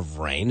more of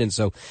rain. And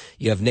so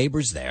you have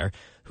neighbors there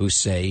who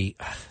say,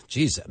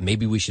 geez,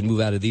 maybe we should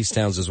move out of these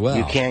towns as well.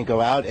 You can't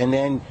go out, and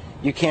then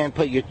you can't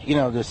put your,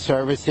 the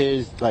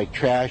services like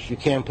trash, you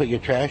can't put your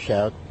trash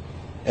out.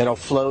 It'll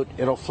float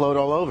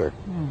all over.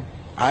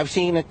 I've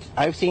seen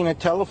a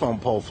telephone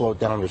pole float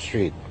down the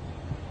street.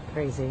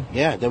 Crazy.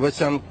 Yeah, there was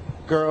some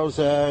girls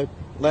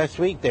last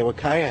week. They were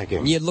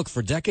kayaking. Yeah, look,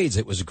 for decades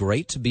it was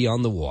great to be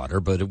on the water,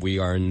 but we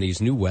are in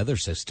these new weather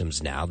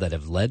systems now that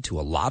have led to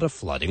a lot of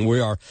flooding. We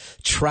are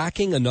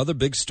tracking another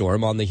big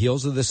storm on the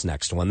heels of this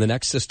next one. The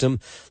next system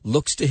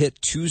looks to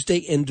hit Tuesday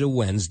into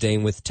Wednesday,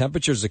 and with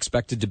temperatures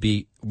expected to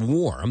be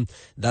warm,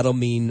 that'll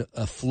mean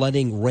a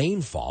flooding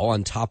rainfall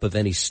on top of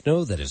any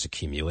snow that is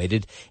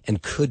accumulated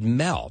and could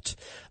melt.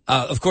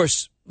 Of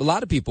course, a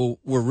lot of people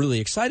were really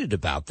excited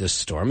about this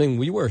storm, and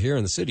we were here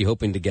in the city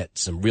hoping to get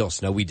some real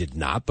snow. We did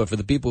not, but for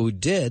the people who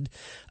did,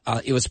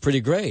 it was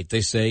pretty great.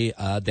 They say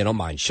they don't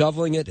mind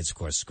shoveling it. It's, of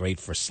course, great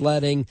for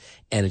sledding,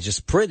 and it's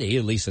just pretty,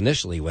 at least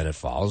initially when it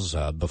falls,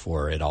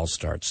 before it all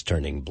starts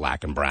turning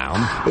black and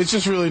brown. It's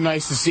just really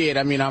nice to see it.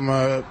 I mean, I'm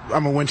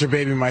a winter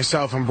baby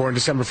myself. I'm born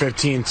December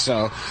 15th,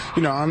 so,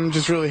 I'm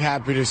just really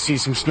happy to see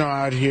some snow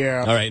out here.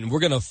 All right, and we're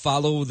going to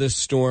follow this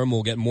storm.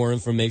 We'll get more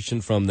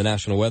information from the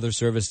National Weather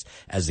Service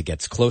as it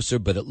gets closer,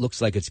 but it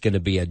looks like it's going to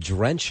be a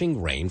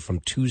drenching rain from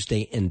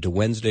Tuesday into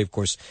Wednesday. Of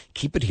course,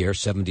 keep it here,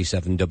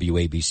 77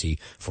 WABC,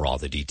 for all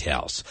the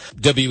details.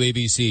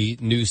 WABC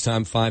News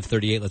Time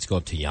 5:38. Let's go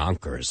up to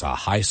Yonkers. A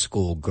high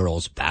school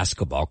girls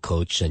basketball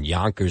coach in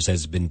Yonkers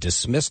has been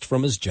dismissed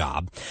from his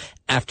job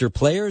after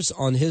players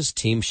on his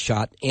team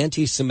shot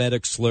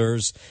anti-Semitic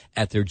slurs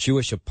at their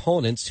Jewish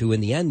opponents, who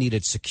in the end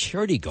needed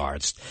security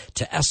guards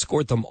to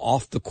escort them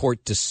off the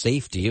court to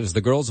safety. It was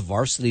the girls'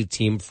 varsity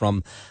team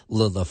from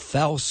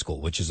LaFell School,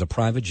 which is a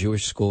private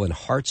Jewish school in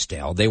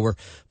Hartsdale. They were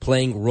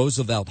playing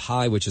Roosevelt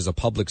High, which is a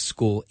public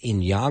school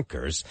in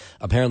Yonkers.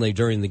 Apparently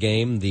during the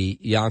game, the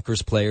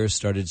Yonkers players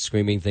started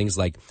screaming things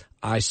like,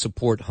 "I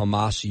support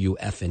Hamas, you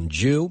effing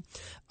Jew."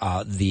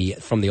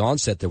 From the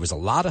onset, there was a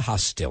lot of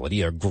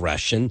hostility,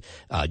 aggression,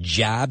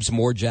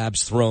 more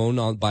jabs thrown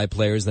on by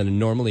players than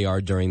normally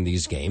are during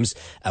these games.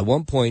 At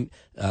one point,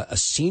 a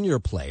senior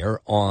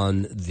player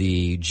on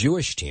the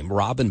Jewish team,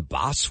 Robin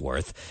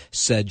Bosworth,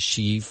 said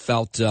she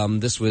felt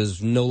this was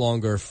no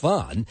longer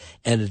fun.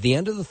 And at the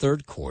end of the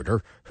third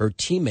quarter, her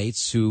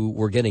teammates who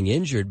were getting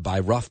injured by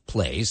rough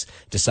plays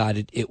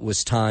decided it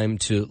was time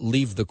to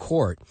leave the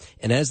court.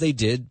 And as they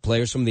did,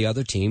 players from the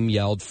other team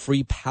yelled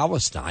 "Free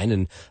Palestine"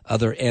 and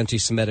other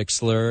anti-Semitic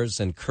slurs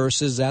and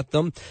curses at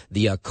them.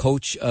 The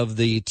coach of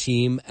the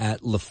team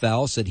at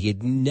LaFell said he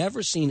had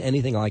never seen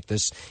anything like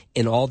this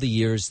in all the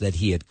years that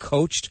he had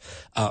coached.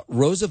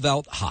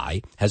 Roosevelt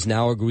High has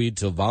now agreed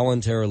to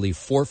voluntarily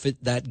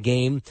forfeit that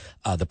game.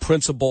 The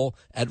principal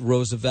at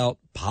Roosevelt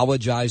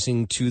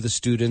apologizing to the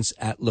students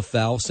at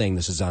LaFell, saying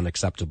this is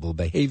unacceptable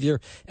behavior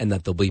and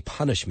that there'll be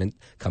punishment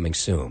coming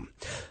soon.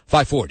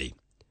 5:40.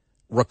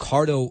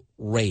 Ricardo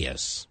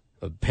Reyes,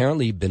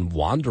 apparently been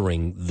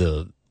wandering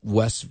the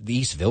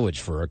East Village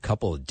for a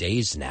couple of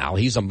days now.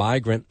 He's a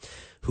migrant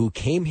who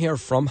came here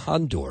from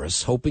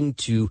Honduras hoping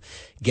to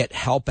get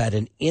help at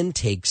an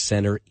intake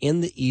center in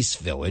the East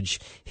Village.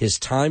 His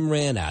time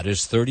ran out,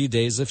 his 30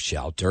 days of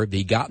shelter.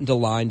 He got into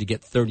line to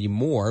get 30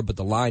 more, but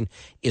the line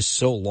is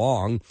so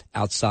long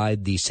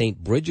outside the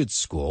St. Bridget's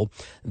School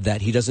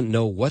that he doesn't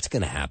know what's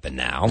going to happen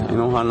now. I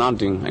don't have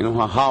nothing. I don't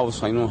have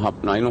house. I don't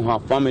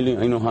have family.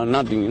 I don't have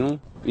nothing,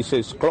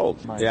 It's closed.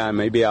 Yeah,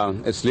 maybe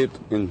I'll sleep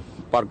in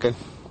parque.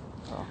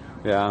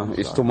 Yeah,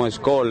 it's too much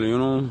cold,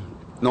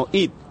 No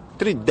eat.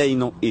 3 days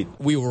no eat.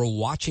 We were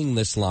watching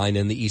this line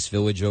in the East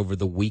Village over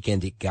the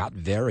weekend. It got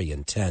very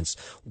intense.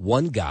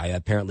 One guy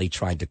apparently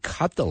tried to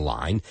cut the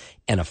line,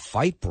 and a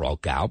fight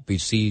broke out. We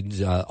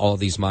see all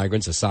these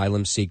migrants,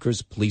 asylum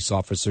seekers, police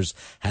officers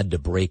had to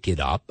break it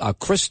up.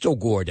 Crystal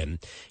Gordon,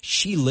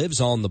 she lives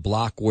on the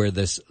block where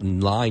this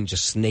line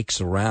just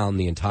snakes around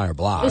the entire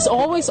block. There's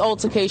always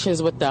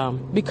altercations with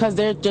them because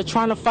they're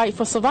trying to fight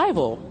for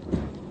survival.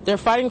 They're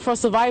fighting for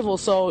survival,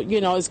 so,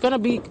 it's going to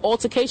be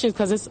altercations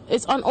because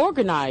it's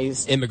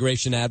unorganized.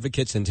 Immigration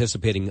advocates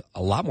anticipating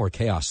a lot more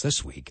chaos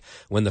this week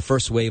when the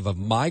first wave of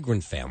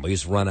migrant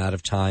families run out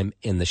of time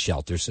in the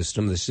shelter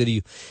system. The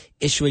city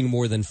issuing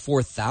more than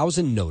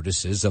 4,000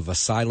 notices of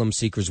asylum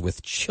seekers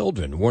with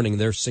children, warning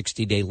their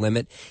 60-day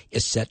limit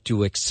is set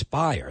to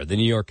expire. The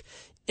New York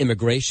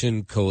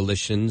Immigration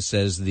Coalition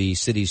says the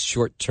city's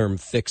short-term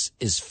fix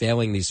is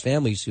failing these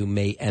families who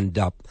may end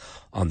up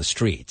on the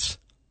streets.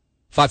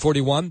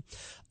 5:41,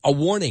 a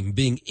warning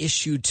being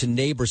issued to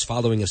neighbors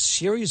following a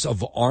series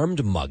of armed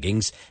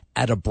muggings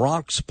at a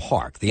Bronx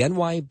park. The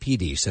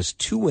NYPD says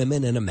 2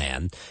 women and a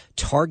man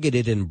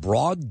targeted in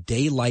broad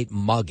daylight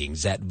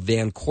muggings at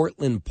Van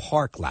Cortlandt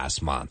Park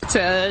last month. It's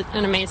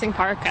an amazing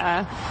park.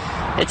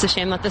 It's a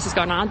shame that this is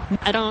going on.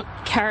 I don't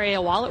carry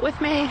a wallet with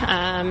me.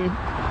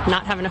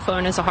 Not having a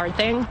phone is a hard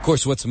thing. Of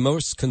course, what's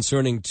most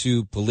concerning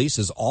to police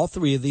is all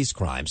 3 of these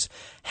crimes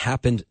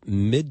happened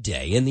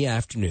midday in the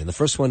afternoon. The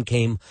first one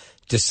came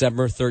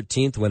December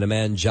 13th when a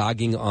man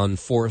jogging on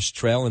Forest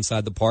Trail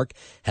inside the park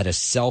had a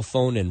cell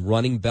phone and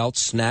running belt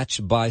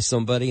snatched by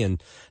somebody,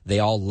 and they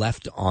all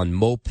left on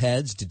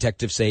mopeds.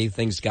 Detectives say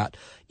things got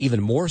even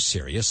more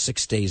serious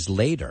 6 days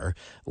later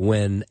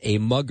when a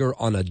mugger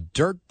on a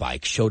dirt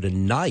bike showed a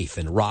knife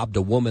and robbed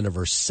a woman of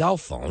her cell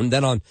phone.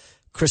 Then on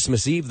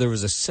Christmas Eve, there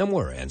was a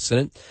similar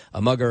incident.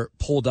 A mugger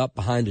pulled up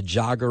behind a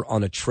jogger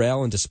on a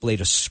trail and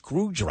displayed a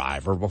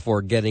screwdriver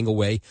before getting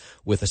away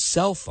with a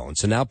cell phone.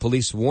 So now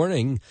police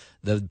warning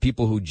the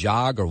people who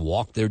jog or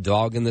walk their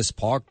dog in this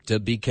park to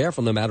be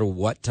careful no matter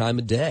what time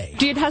of day.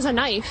 Dude has a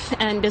knife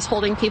and is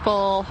holding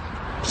people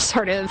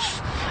sort of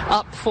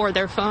up for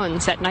their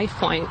phones at knife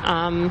point.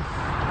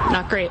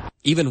 Not great.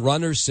 Even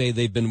runners say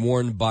they've been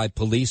warned by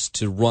police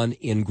to run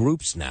in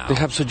groups now. They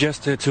have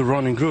suggested to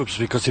run in groups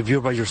because if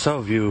you're by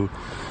yourself, you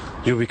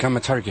become a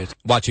target.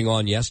 Watching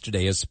on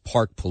yesterday as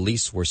park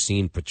police were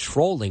seen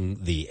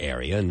patrolling the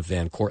area in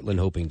Van Cortlandt,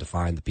 hoping to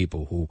find the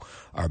people who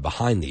are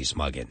behind these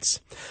muggins.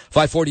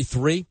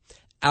 543,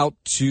 out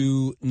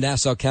to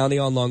Nassau County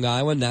on Long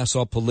Island.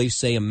 Nassau police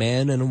say a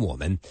man and a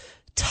woman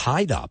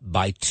tied up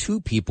by two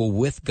people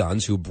with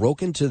guns who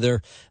broke into their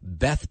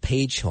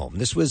Bethpage home.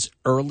 This was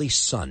early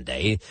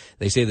Sunday.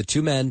 They say the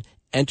two men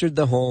entered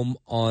the home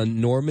on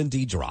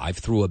Normandy Drive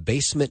through a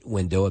basement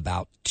window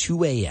about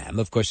 2 a.m.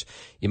 Of course,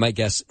 you might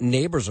guess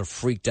neighbors are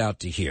freaked out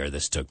to hear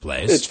this took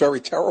place. It's very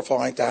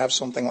terrifying to have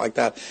something like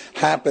that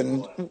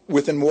happen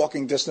within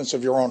walking distance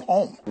of your own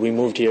home. We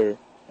moved here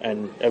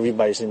and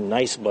everybody's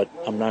nice, but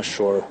I'm not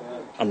sure.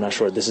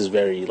 This is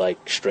very,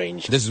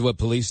 strange. This is what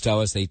police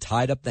tell us. They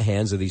tied up the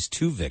hands of these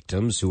two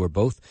victims who were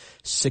both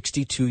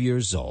 62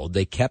 years old.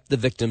 They kept the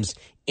victims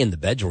in the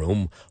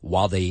bedroom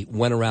while they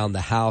went around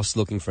the house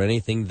looking for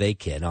anything they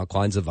can, all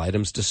kinds of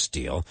items to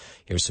steal.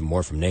 Here's some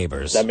more from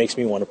neighbors. That makes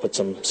me want to put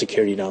some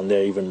security down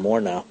there even more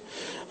now.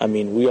 I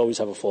mean, we always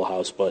have a full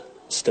house, but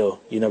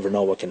still, you never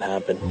know what can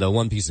happen. The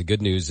one piece of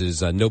good news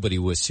is nobody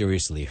was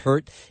seriously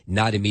hurt.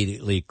 Not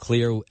immediately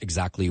clear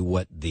exactly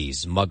what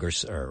these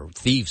muggers or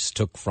thieves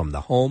took from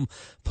the home.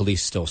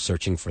 Police still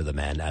searching for the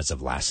man as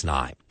of last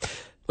night.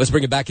 Let's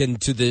bring it back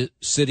into the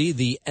city.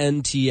 The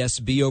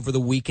NTSB over the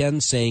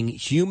weekend saying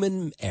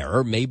human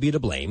error may be to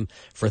blame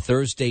for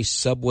Thursday's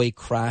subway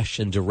crash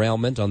and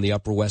derailment on the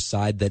Upper West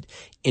Side that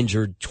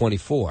injured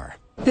 24.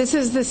 This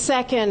is the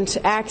second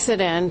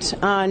accident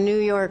on New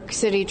York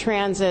City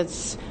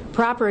Transit's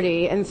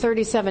property in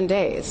 37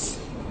 days.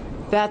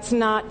 That's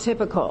not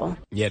typical.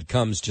 Yeah, it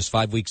comes just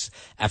 5 weeks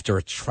after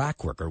a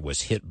track worker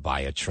was hit by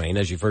a train.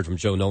 As you've heard from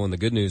Joe Nolan, the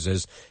good news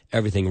is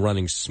everything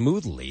running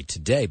smoothly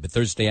today. But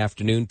Thursday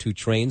afternoon, two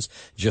trains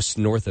just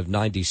north of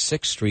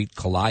 96th Street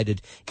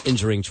collided,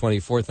 injuring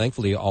 24.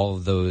 Thankfully, all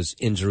of those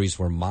injuries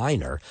were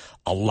minor.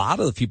 A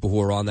lot of the people who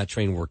were on that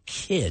train were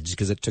kids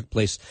because it took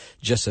place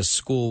just as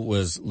school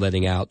was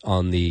letting out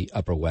on the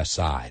Upper West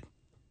Side.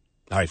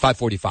 All right,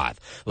 5:45.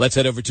 Let's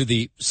head over to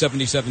the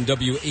 77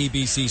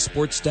 WABC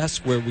Sports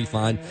Desk where we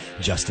find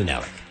Justin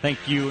Ellick. Thank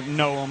you,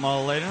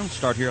 Noam. Laden.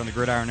 Start here on the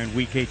gridiron in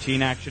Week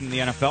 18 action in the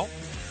NFL.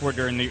 Where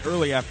during the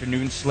early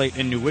afternoon slate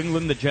in New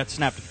England, the Jets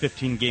snapped a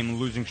 15-game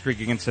losing streak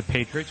against the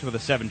Patriots with a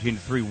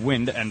 17-3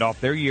 win to end off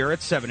their year at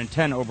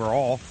 7-10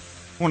 overall.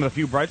 One of the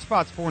few bright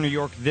spots for New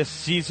York this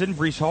season,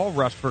 Breece Hall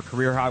rushed for a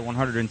career-high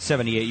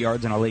 178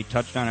 yards and a late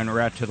touchdown en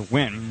route to the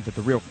win. But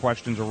the real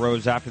questions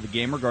arose after the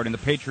game regarding the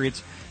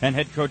Patriots and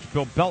head coach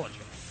Bill Belichick.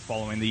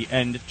 Following the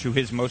end to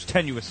his most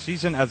tenuous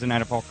season as an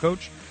NFL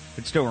coach,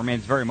 it still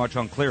remains very much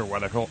unclear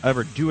whether he'll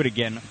ever do it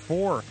again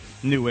for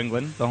New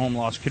England. The home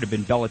loss could have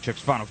been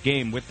Belichick's final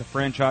game with the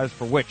franchise,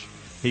 for which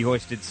he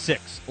hoisted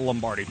 6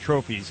 Lombardi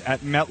trophies. At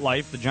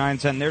MetLife, the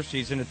Giants end their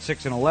season at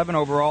 6-11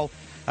 overall,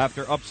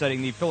 after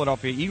upsetting the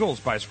Philadelphia Eagles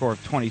by a score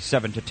of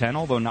 27-10,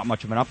 although not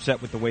much of an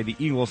upset with the way the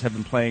Eagles have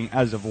been playing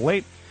as of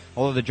late.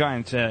 Although the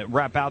Giants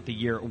wrap out the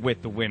year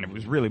with the win, it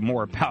was really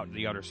more about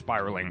the utter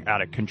spiraling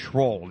out of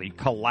control, the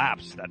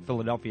collapse that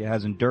Philadelphia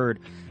has endured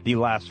the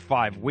last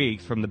 5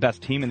 weeks, from the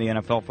best team in the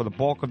NFL for the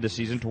bulk of the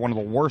season to one of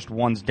the worst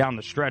ones down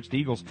the stretch. The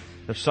Eagles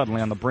are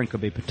suddenly on the brink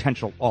of a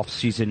potential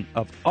offseason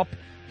of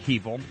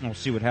upheaval. We'll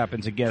see what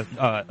happens against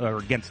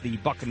the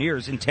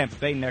Buccaneers in Tampa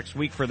Bay next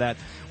week for that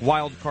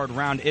wild card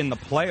round in the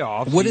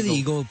playoffs. What are the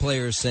Eagle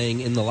players saying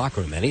in the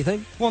locker room?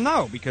 Anything? Well,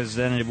 no, because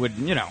then it would,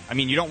 you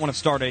don't want to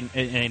start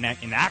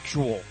an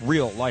actual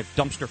real-life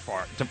dumpster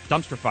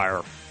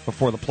fire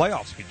before the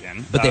playoffs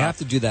begin. But they have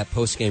to do that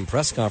post-game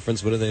press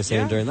conference. What are they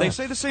saying during that? They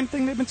say the same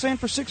thing they've been saying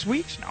for 6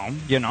 weeks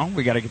now.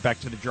 We got to get back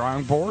to the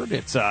drawing board.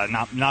 It's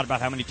not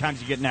about how many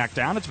times you get knocked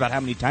down. It's about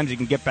how many times you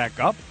can get back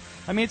up.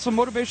 I mean, it's a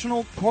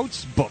motivational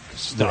quotes book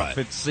stuff. Right.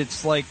 And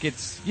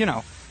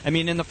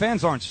the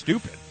fans aren't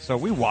stupid, so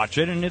we watch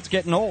it, and it's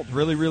getting old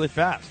really, really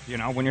fast.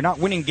 When you're not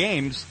winning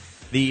games,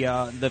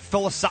 the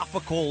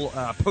philosophical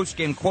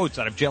post-game quotes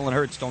out of Jalen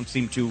Hurts don't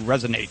seem to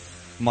resonate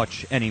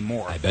much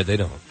anymore. I bet they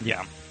don't.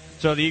 Yeah.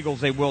 So the Eagles,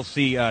 they will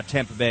see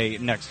Tampa Bay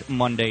next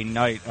Monday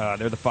night.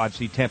 They're the 5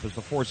 seed, Tampa's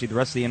the 4 seed. The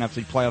rest of the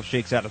NFC playoff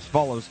shakes out as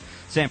follows.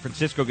 San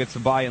Francisco gets the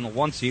bye in the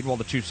 1 seed, while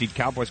the 2 seed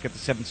Cowboys get the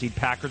 7 seed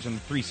Packers, and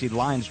the 3 seed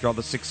Lions draw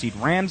the 6 seed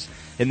Rams.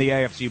 In the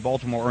AFC,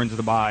 Baltimore earns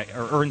the bye,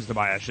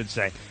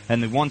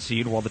 and the 1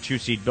 seed, while the 2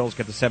 seed Bills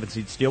get the 7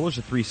 seed Steelers.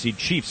 The 3 seed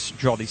Chiefs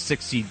draw the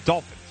 6 seed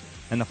Dolphins.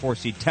 And the 4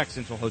 seed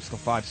Texans will host the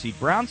 5 seed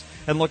Browns.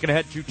 And looking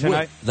ahead to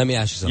tonight. Let me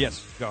ask you something.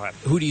 Yes, go ahead.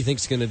 Who do you think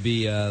is going to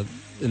be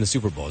in the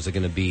Super Bowl? Is it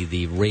going to be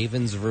the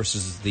Ravens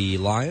versus the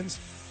Lions?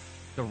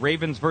 The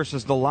Ravens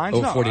versus the Lions?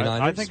 Oh, No, 49ers?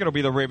 I think it'll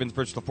be the Ravens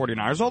versus the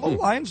 49ers, although the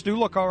Lions do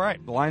look all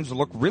right. The Lions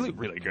look really,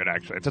 really good,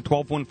 actually. It's a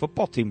 12-win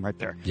football team right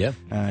there. Yeah.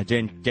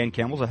 Dan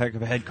Campbell's a heck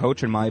of a head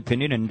coach, in my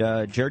opinion,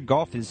 and Jared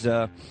Goff is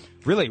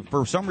really,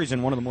 for some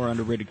reason, one of the more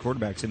underrated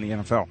quarterbacks in the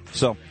NFL.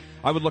 So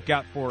I would look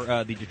out for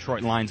the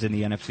Detroit Lions in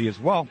the NFC as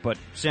well, but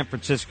San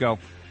Francisco,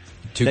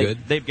 good.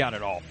 They've got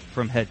it all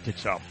from head to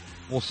toe.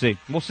 We'll see.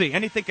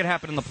 Anything could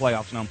happen in the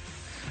playoffs, no?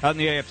 Out in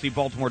the AFC,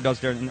 Baltimore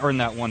does earn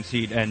that 1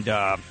 seed, and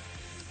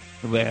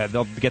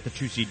they'll get the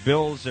 2 seed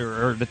Bills,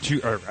 or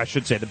I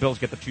should say the Bills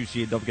get the 2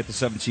 seed. They'll get the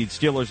 7 seed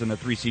Steelers, and the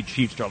 3 seed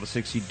Chiefs draw the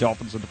 6 seed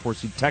Dolphins, and the 4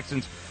 seed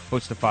Texans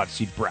host the 5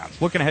 seed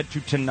Browns. Looking ahead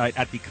to tonight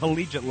at the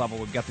collegiate level,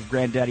 we've got the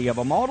granddaddy of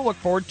them all to look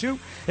forward to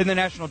in the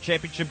national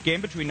championship game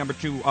between number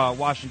 2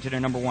 Washington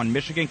and number 1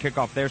 Michigan.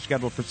 Kickoff there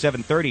scheduled for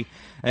 7:30,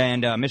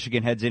 and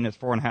Michigan heads in as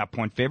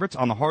 4.5-point favorites.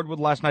 On the hardwood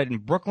last night in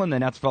Brooklyn, the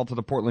Nets fell to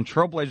the Portland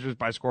Trailblazers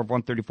by a score of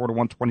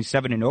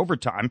 134-127 in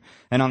overtime.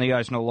 And on the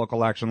ice, no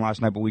local action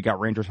last night, but we got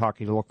Rangers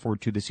hockey to look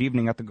forward to this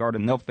evening at the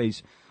Garden. They'll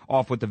face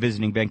off with the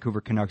visiting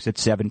Vancouver Canucks at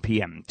 7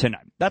 p.m.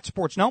 tonight. That's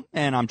Sports Now,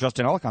 and I'm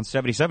Justin Ellick on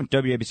 77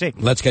 WABC.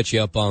 Let's catch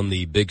you up on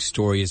the big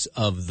stories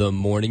of the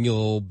morning.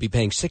 You'll be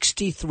paying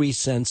 63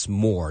 cents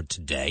more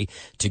today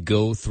to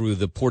go through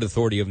the Port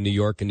Authority of New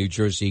York and New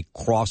Jersey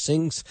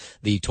crossings.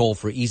 The toll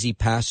for Easy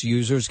Pass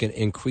users can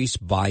increase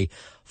by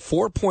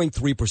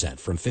 4.3%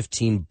 from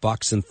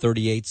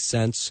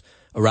 $15.38,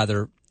 or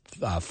rather,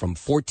 from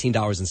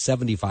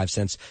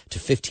 $14.75 to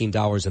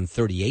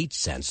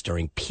 $15.38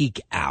 during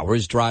peak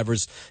hours.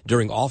 Drivers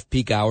during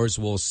off-peak hours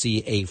will see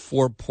a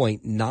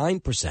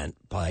 4.9%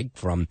 spike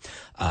from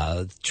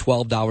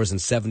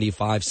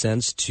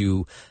 $12.75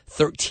 to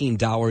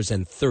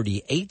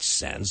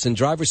 $13.38. And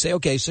drivers say,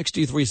 okay,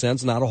 63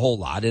 cents, not a whole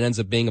lot. It ends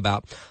up being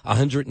about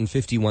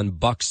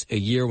 $151 a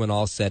year when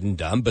all said and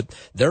done. But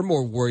they're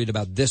more worried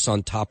about this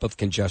on top of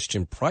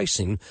congestion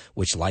pricing,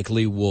 which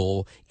likely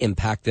will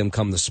impact them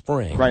come the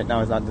spring. Right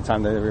now is not the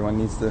time that everyone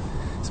needs to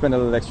spend a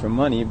little extra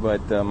money, but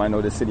I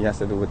know the city has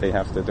to do what they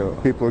have to do.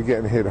 People are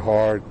getting hit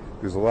hard.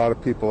 There's a lot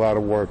of people out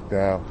of work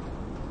now,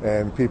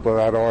 and people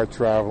that are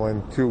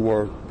traveling to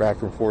work,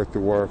 back and forth to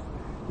work,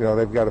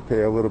 they've got to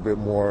pay a little bit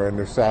more, and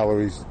their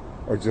salaries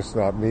are just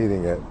not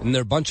meeting it. And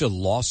there are a bunch of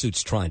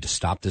lawsuits trying to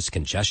stop this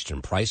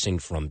congestion pricing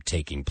from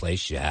taking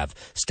place. You have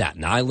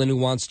Staten Island who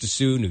wants to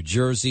sue, New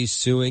Jersey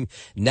suing.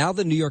 Now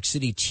the New York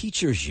City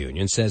Teachers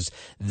Union says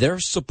they're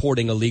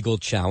supporting a legal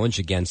challenge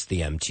against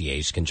the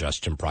MTA's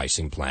congestion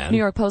pricing plan. New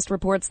York Post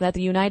reports that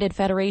the United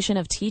Federation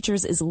of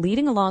Teachers is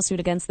leading a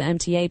lawsuit against the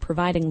MTA,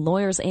 providing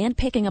lawyers and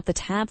picking up the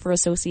tab for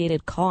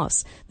associated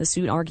costs. The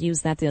suit argues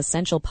that the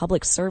essential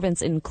public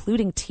servants,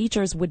 including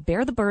teachers, would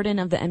bear the burden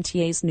of the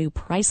MTA's new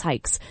price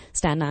hikes.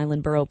 Staten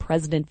Island Borough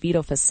President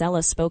Vito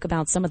Fasella spoke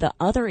about some of the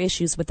other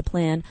issues with the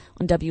plan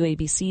on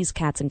WABC's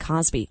Katz and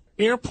Cosby.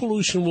 Air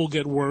pollution will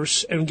get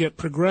worse and get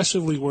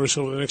progressively worse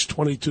over the next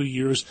 22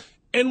 years,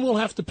 and we'll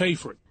have to pay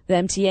for it. The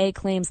MTA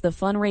claims the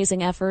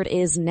fundraising effort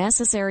is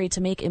necessary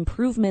to make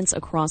improvements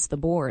across the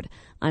board.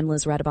 I'm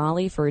Liz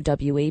Radabali for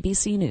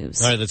WABC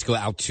News. All right, let's go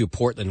out to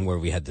Portland, where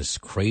we had this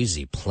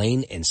crazy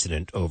plane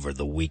incident over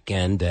the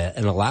weekend.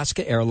 An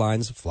Alaska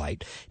Airlines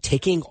flight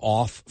taking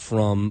off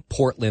from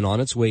Portland on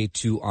its way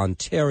to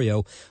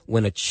Ontario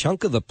when a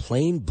chunk of the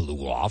plane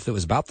blew off. It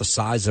was about the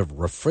size of a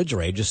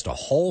refrigerator, just a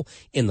hole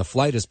in the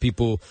flight as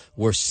people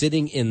were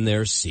sitting in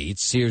their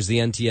seats. Here's the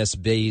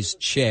NTSB's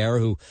chair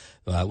who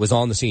was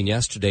on the scene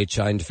yesterday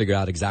trying to figure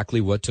out exactly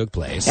what took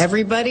place.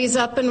 Everybody's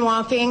up and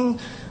walking.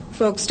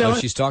 Folks don't.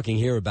 She's talking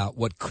here about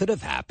what could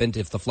have happened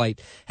if the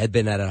flight had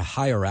been at a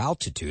higher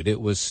altitude.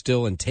 It was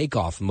still in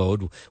takeoff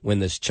mode when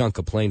this chunk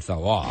of plane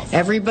fell off.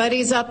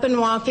 Everybody's up and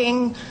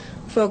walking.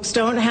 Folks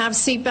don't have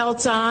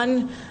seatbelts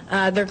on.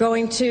 They're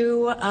going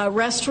to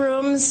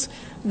restrooms.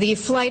 The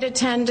flight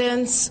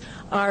attendants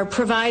are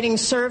providing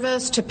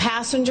service to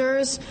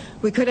passengers.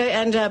 We could have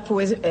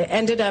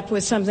ended up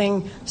with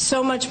something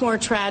so much more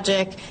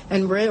tragic,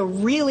 and we're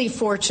really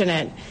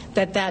fortunate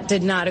that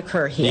did not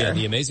occur here. Yeah,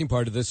 the amazing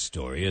part of this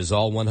story is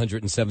all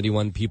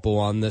 171 people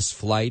on this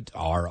flight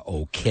are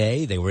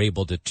okay. They were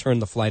able to turn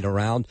the flight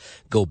around,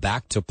 go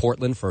back to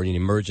Portland for an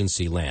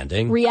emergency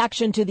landing.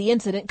 Reaction to the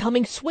incident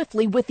coming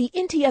swiftly with the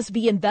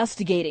NTSB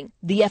investigating.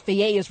 The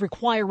FAA is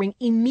requiring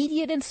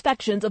immediate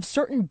inspections of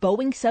certain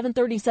Boeing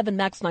 737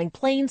 MAX 9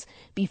 planes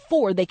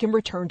before they can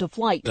return to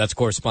flight. That's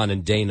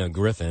correspondent Dana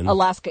Griffin.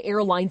 Alaska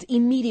Airlines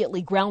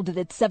immediately grounded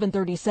its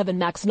 737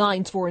 MAX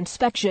 9s for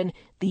inspection.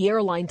 The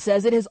airline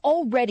says it has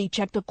already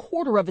checked a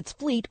quarter of its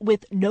fleet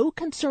with no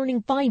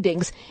concerning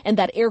findings, and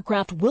that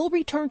aircraft will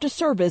return to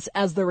service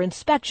as their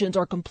inspections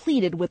are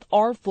completed with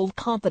our full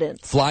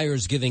confidence.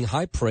 Flyers giving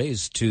high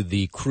praise to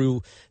the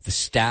crew, the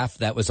staff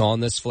that was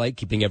on this flight,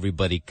 keeping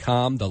everybody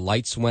calm. The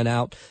lights went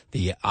out.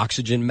 The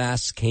oxygen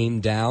masks came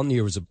down.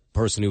 Here was a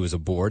person who was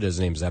aboard. His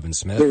name's Evan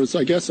Smith. There was,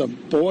 I guess, a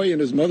boy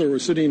and his mother were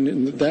sitting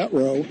in that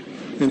row,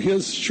 and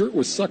his shirt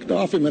was sucked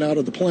off him and out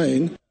of the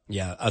plane.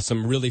 Yeah,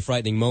 some really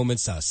frightening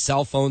moments.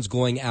 Cell phones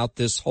going out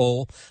this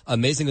hole.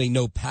 Amazingly,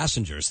 no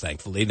passengers,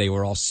 thankfully. They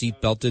were all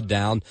seat-belted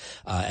down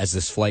as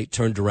this flight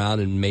turned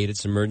around and made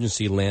its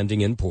emergency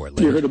landing in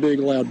Portland. You heard a big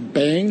loud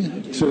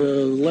bang to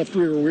left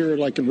rear,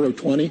 like in row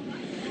 20,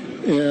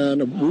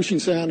 and a whooshing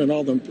sound and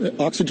all the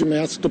oxygen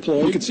masks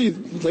deployed. You could see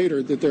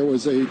later that there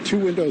was a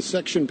two-window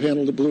section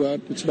panel that blew out.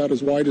 It's about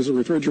as wide as a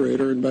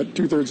refrigerator and about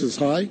two-thirds as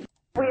high.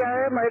 We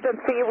are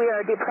emergency. We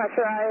are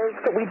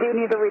depressurized. We do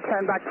need to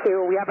return back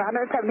to. We have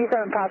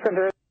 177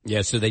 passengers.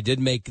 Yeah, so they did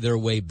make their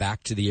way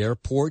back to the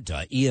airport.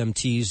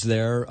 EMTs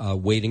there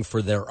waiting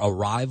for their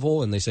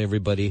arrival, and they say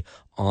everybody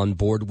on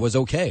board was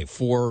okay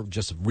for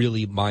just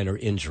really minor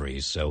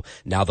injuries. So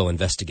now they'll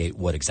investigate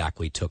what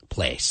exactly took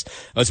place.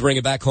 Let's bring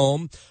it back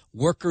home.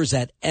 Workers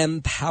at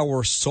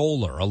Empower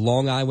Solar, a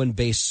Long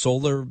Island-based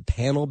solar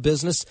panel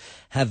business,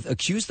 have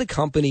accused the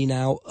company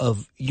now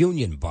of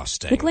union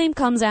busting. The claim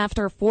comes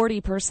after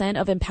 40%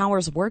 of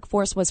Empower's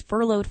workforce was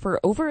furloughed for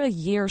over a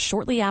year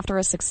shortly after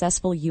a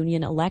successful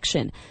union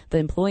election. The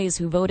employees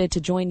who voted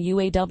to join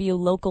UAW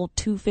Local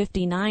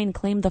 259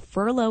 claim the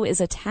furlough is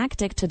a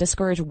tactic to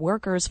discourage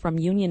workers from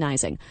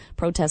unionizing.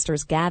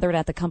 Protesters gathered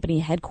at the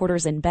company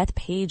headquarters in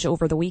Bethpage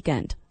over the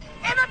weekend.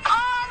 In a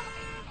time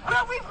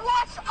where we've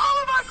watched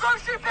all of our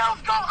grocery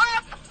bills go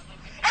up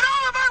and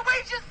all of our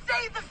wages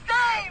stay the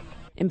same.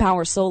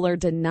 Empower Solar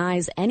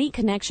denies any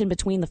connection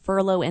between the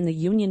furlough and the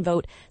union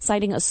vote,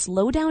 citing a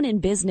slowdown in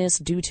business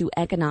due to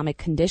economic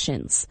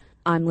conditions.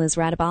 I'm Liz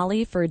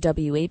Radabali for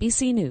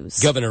WABC News.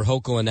 Governor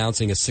Hochul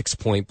announcing a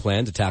 6-point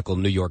plan to tackle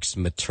New York's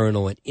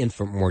maternal and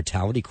infant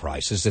mortality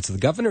crisis. It's the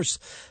governor's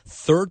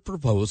third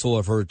proposal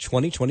of her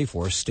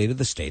 2024 State of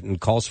the State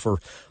and calls for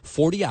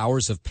 40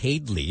 hours of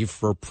paid leave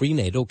for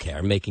prenatal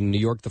care, making New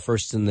York the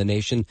first in the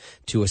nation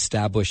to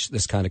establish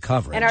this kind of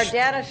coverage. And our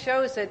data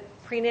shows that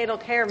prenatal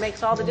care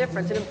makes all the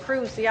difference. It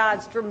improves the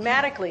odds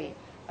dramatically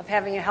of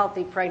having a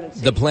healthy pregnancy.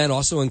 The plan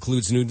also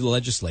includes new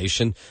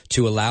legislation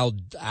to allow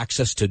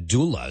access to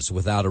doulas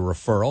without a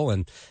referral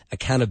and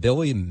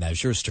accountability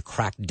measures to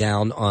crack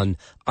down on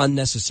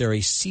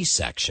unnecessary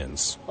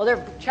C-sections. Well,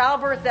 they're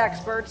childbirth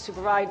experts who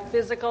provide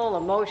physical,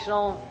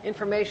 emotional,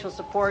 informational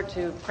support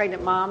to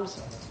pregnant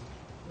moms,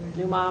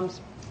 new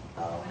moms.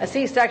 A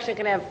C-section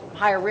can have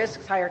higher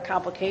risks, higher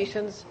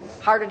complications,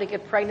 harder to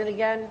get pregnant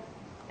again,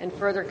 and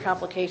further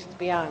complications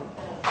beyond.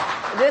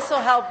 This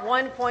will help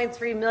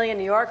 1.3 million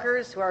New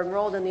Yorkers who are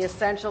enrolled in the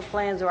essential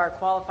plans of our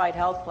qualified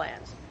health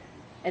plans.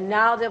 And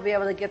now they'll be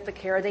able to get the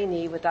care they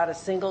need without a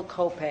single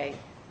copay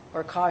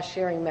or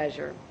cost-sharing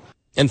measure.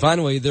 And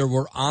finally, there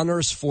were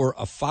honors for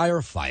a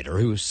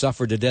firefighter who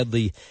suffered a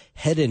deadly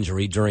head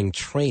injury during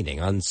training.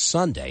 On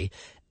Sunday,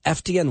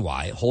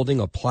 FDNY holding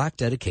a plaque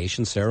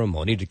dedication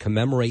ceremony to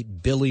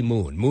commemorate Billy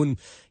Moon. Moon,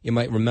 you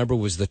might remember,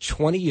 was the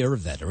 20-year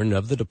veteran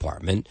of the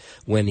department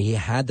when he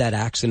had that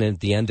accident at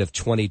the end of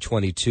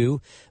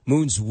 2022.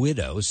 Moon's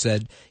widow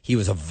said he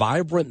was a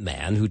vibrant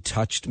man who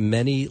touched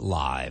many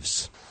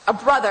lives. A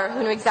brother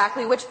who knew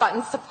exactly which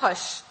buttons to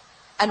push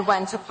and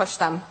when to push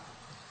them.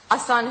 A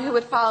son who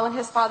would follow in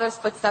his father's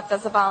footsteps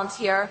as a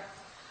volunteer.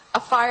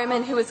 A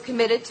fireman who was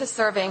committed to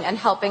serving and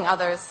helping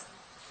others.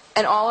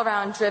 An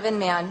all-around driven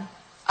man.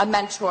 A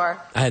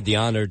mentor. I had the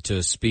honor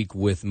to speak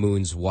with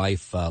Moon's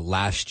wife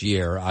last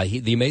year.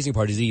 The amazing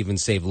part is he even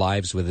saved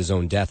lives with his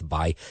own death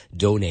by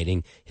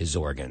donating his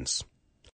organs.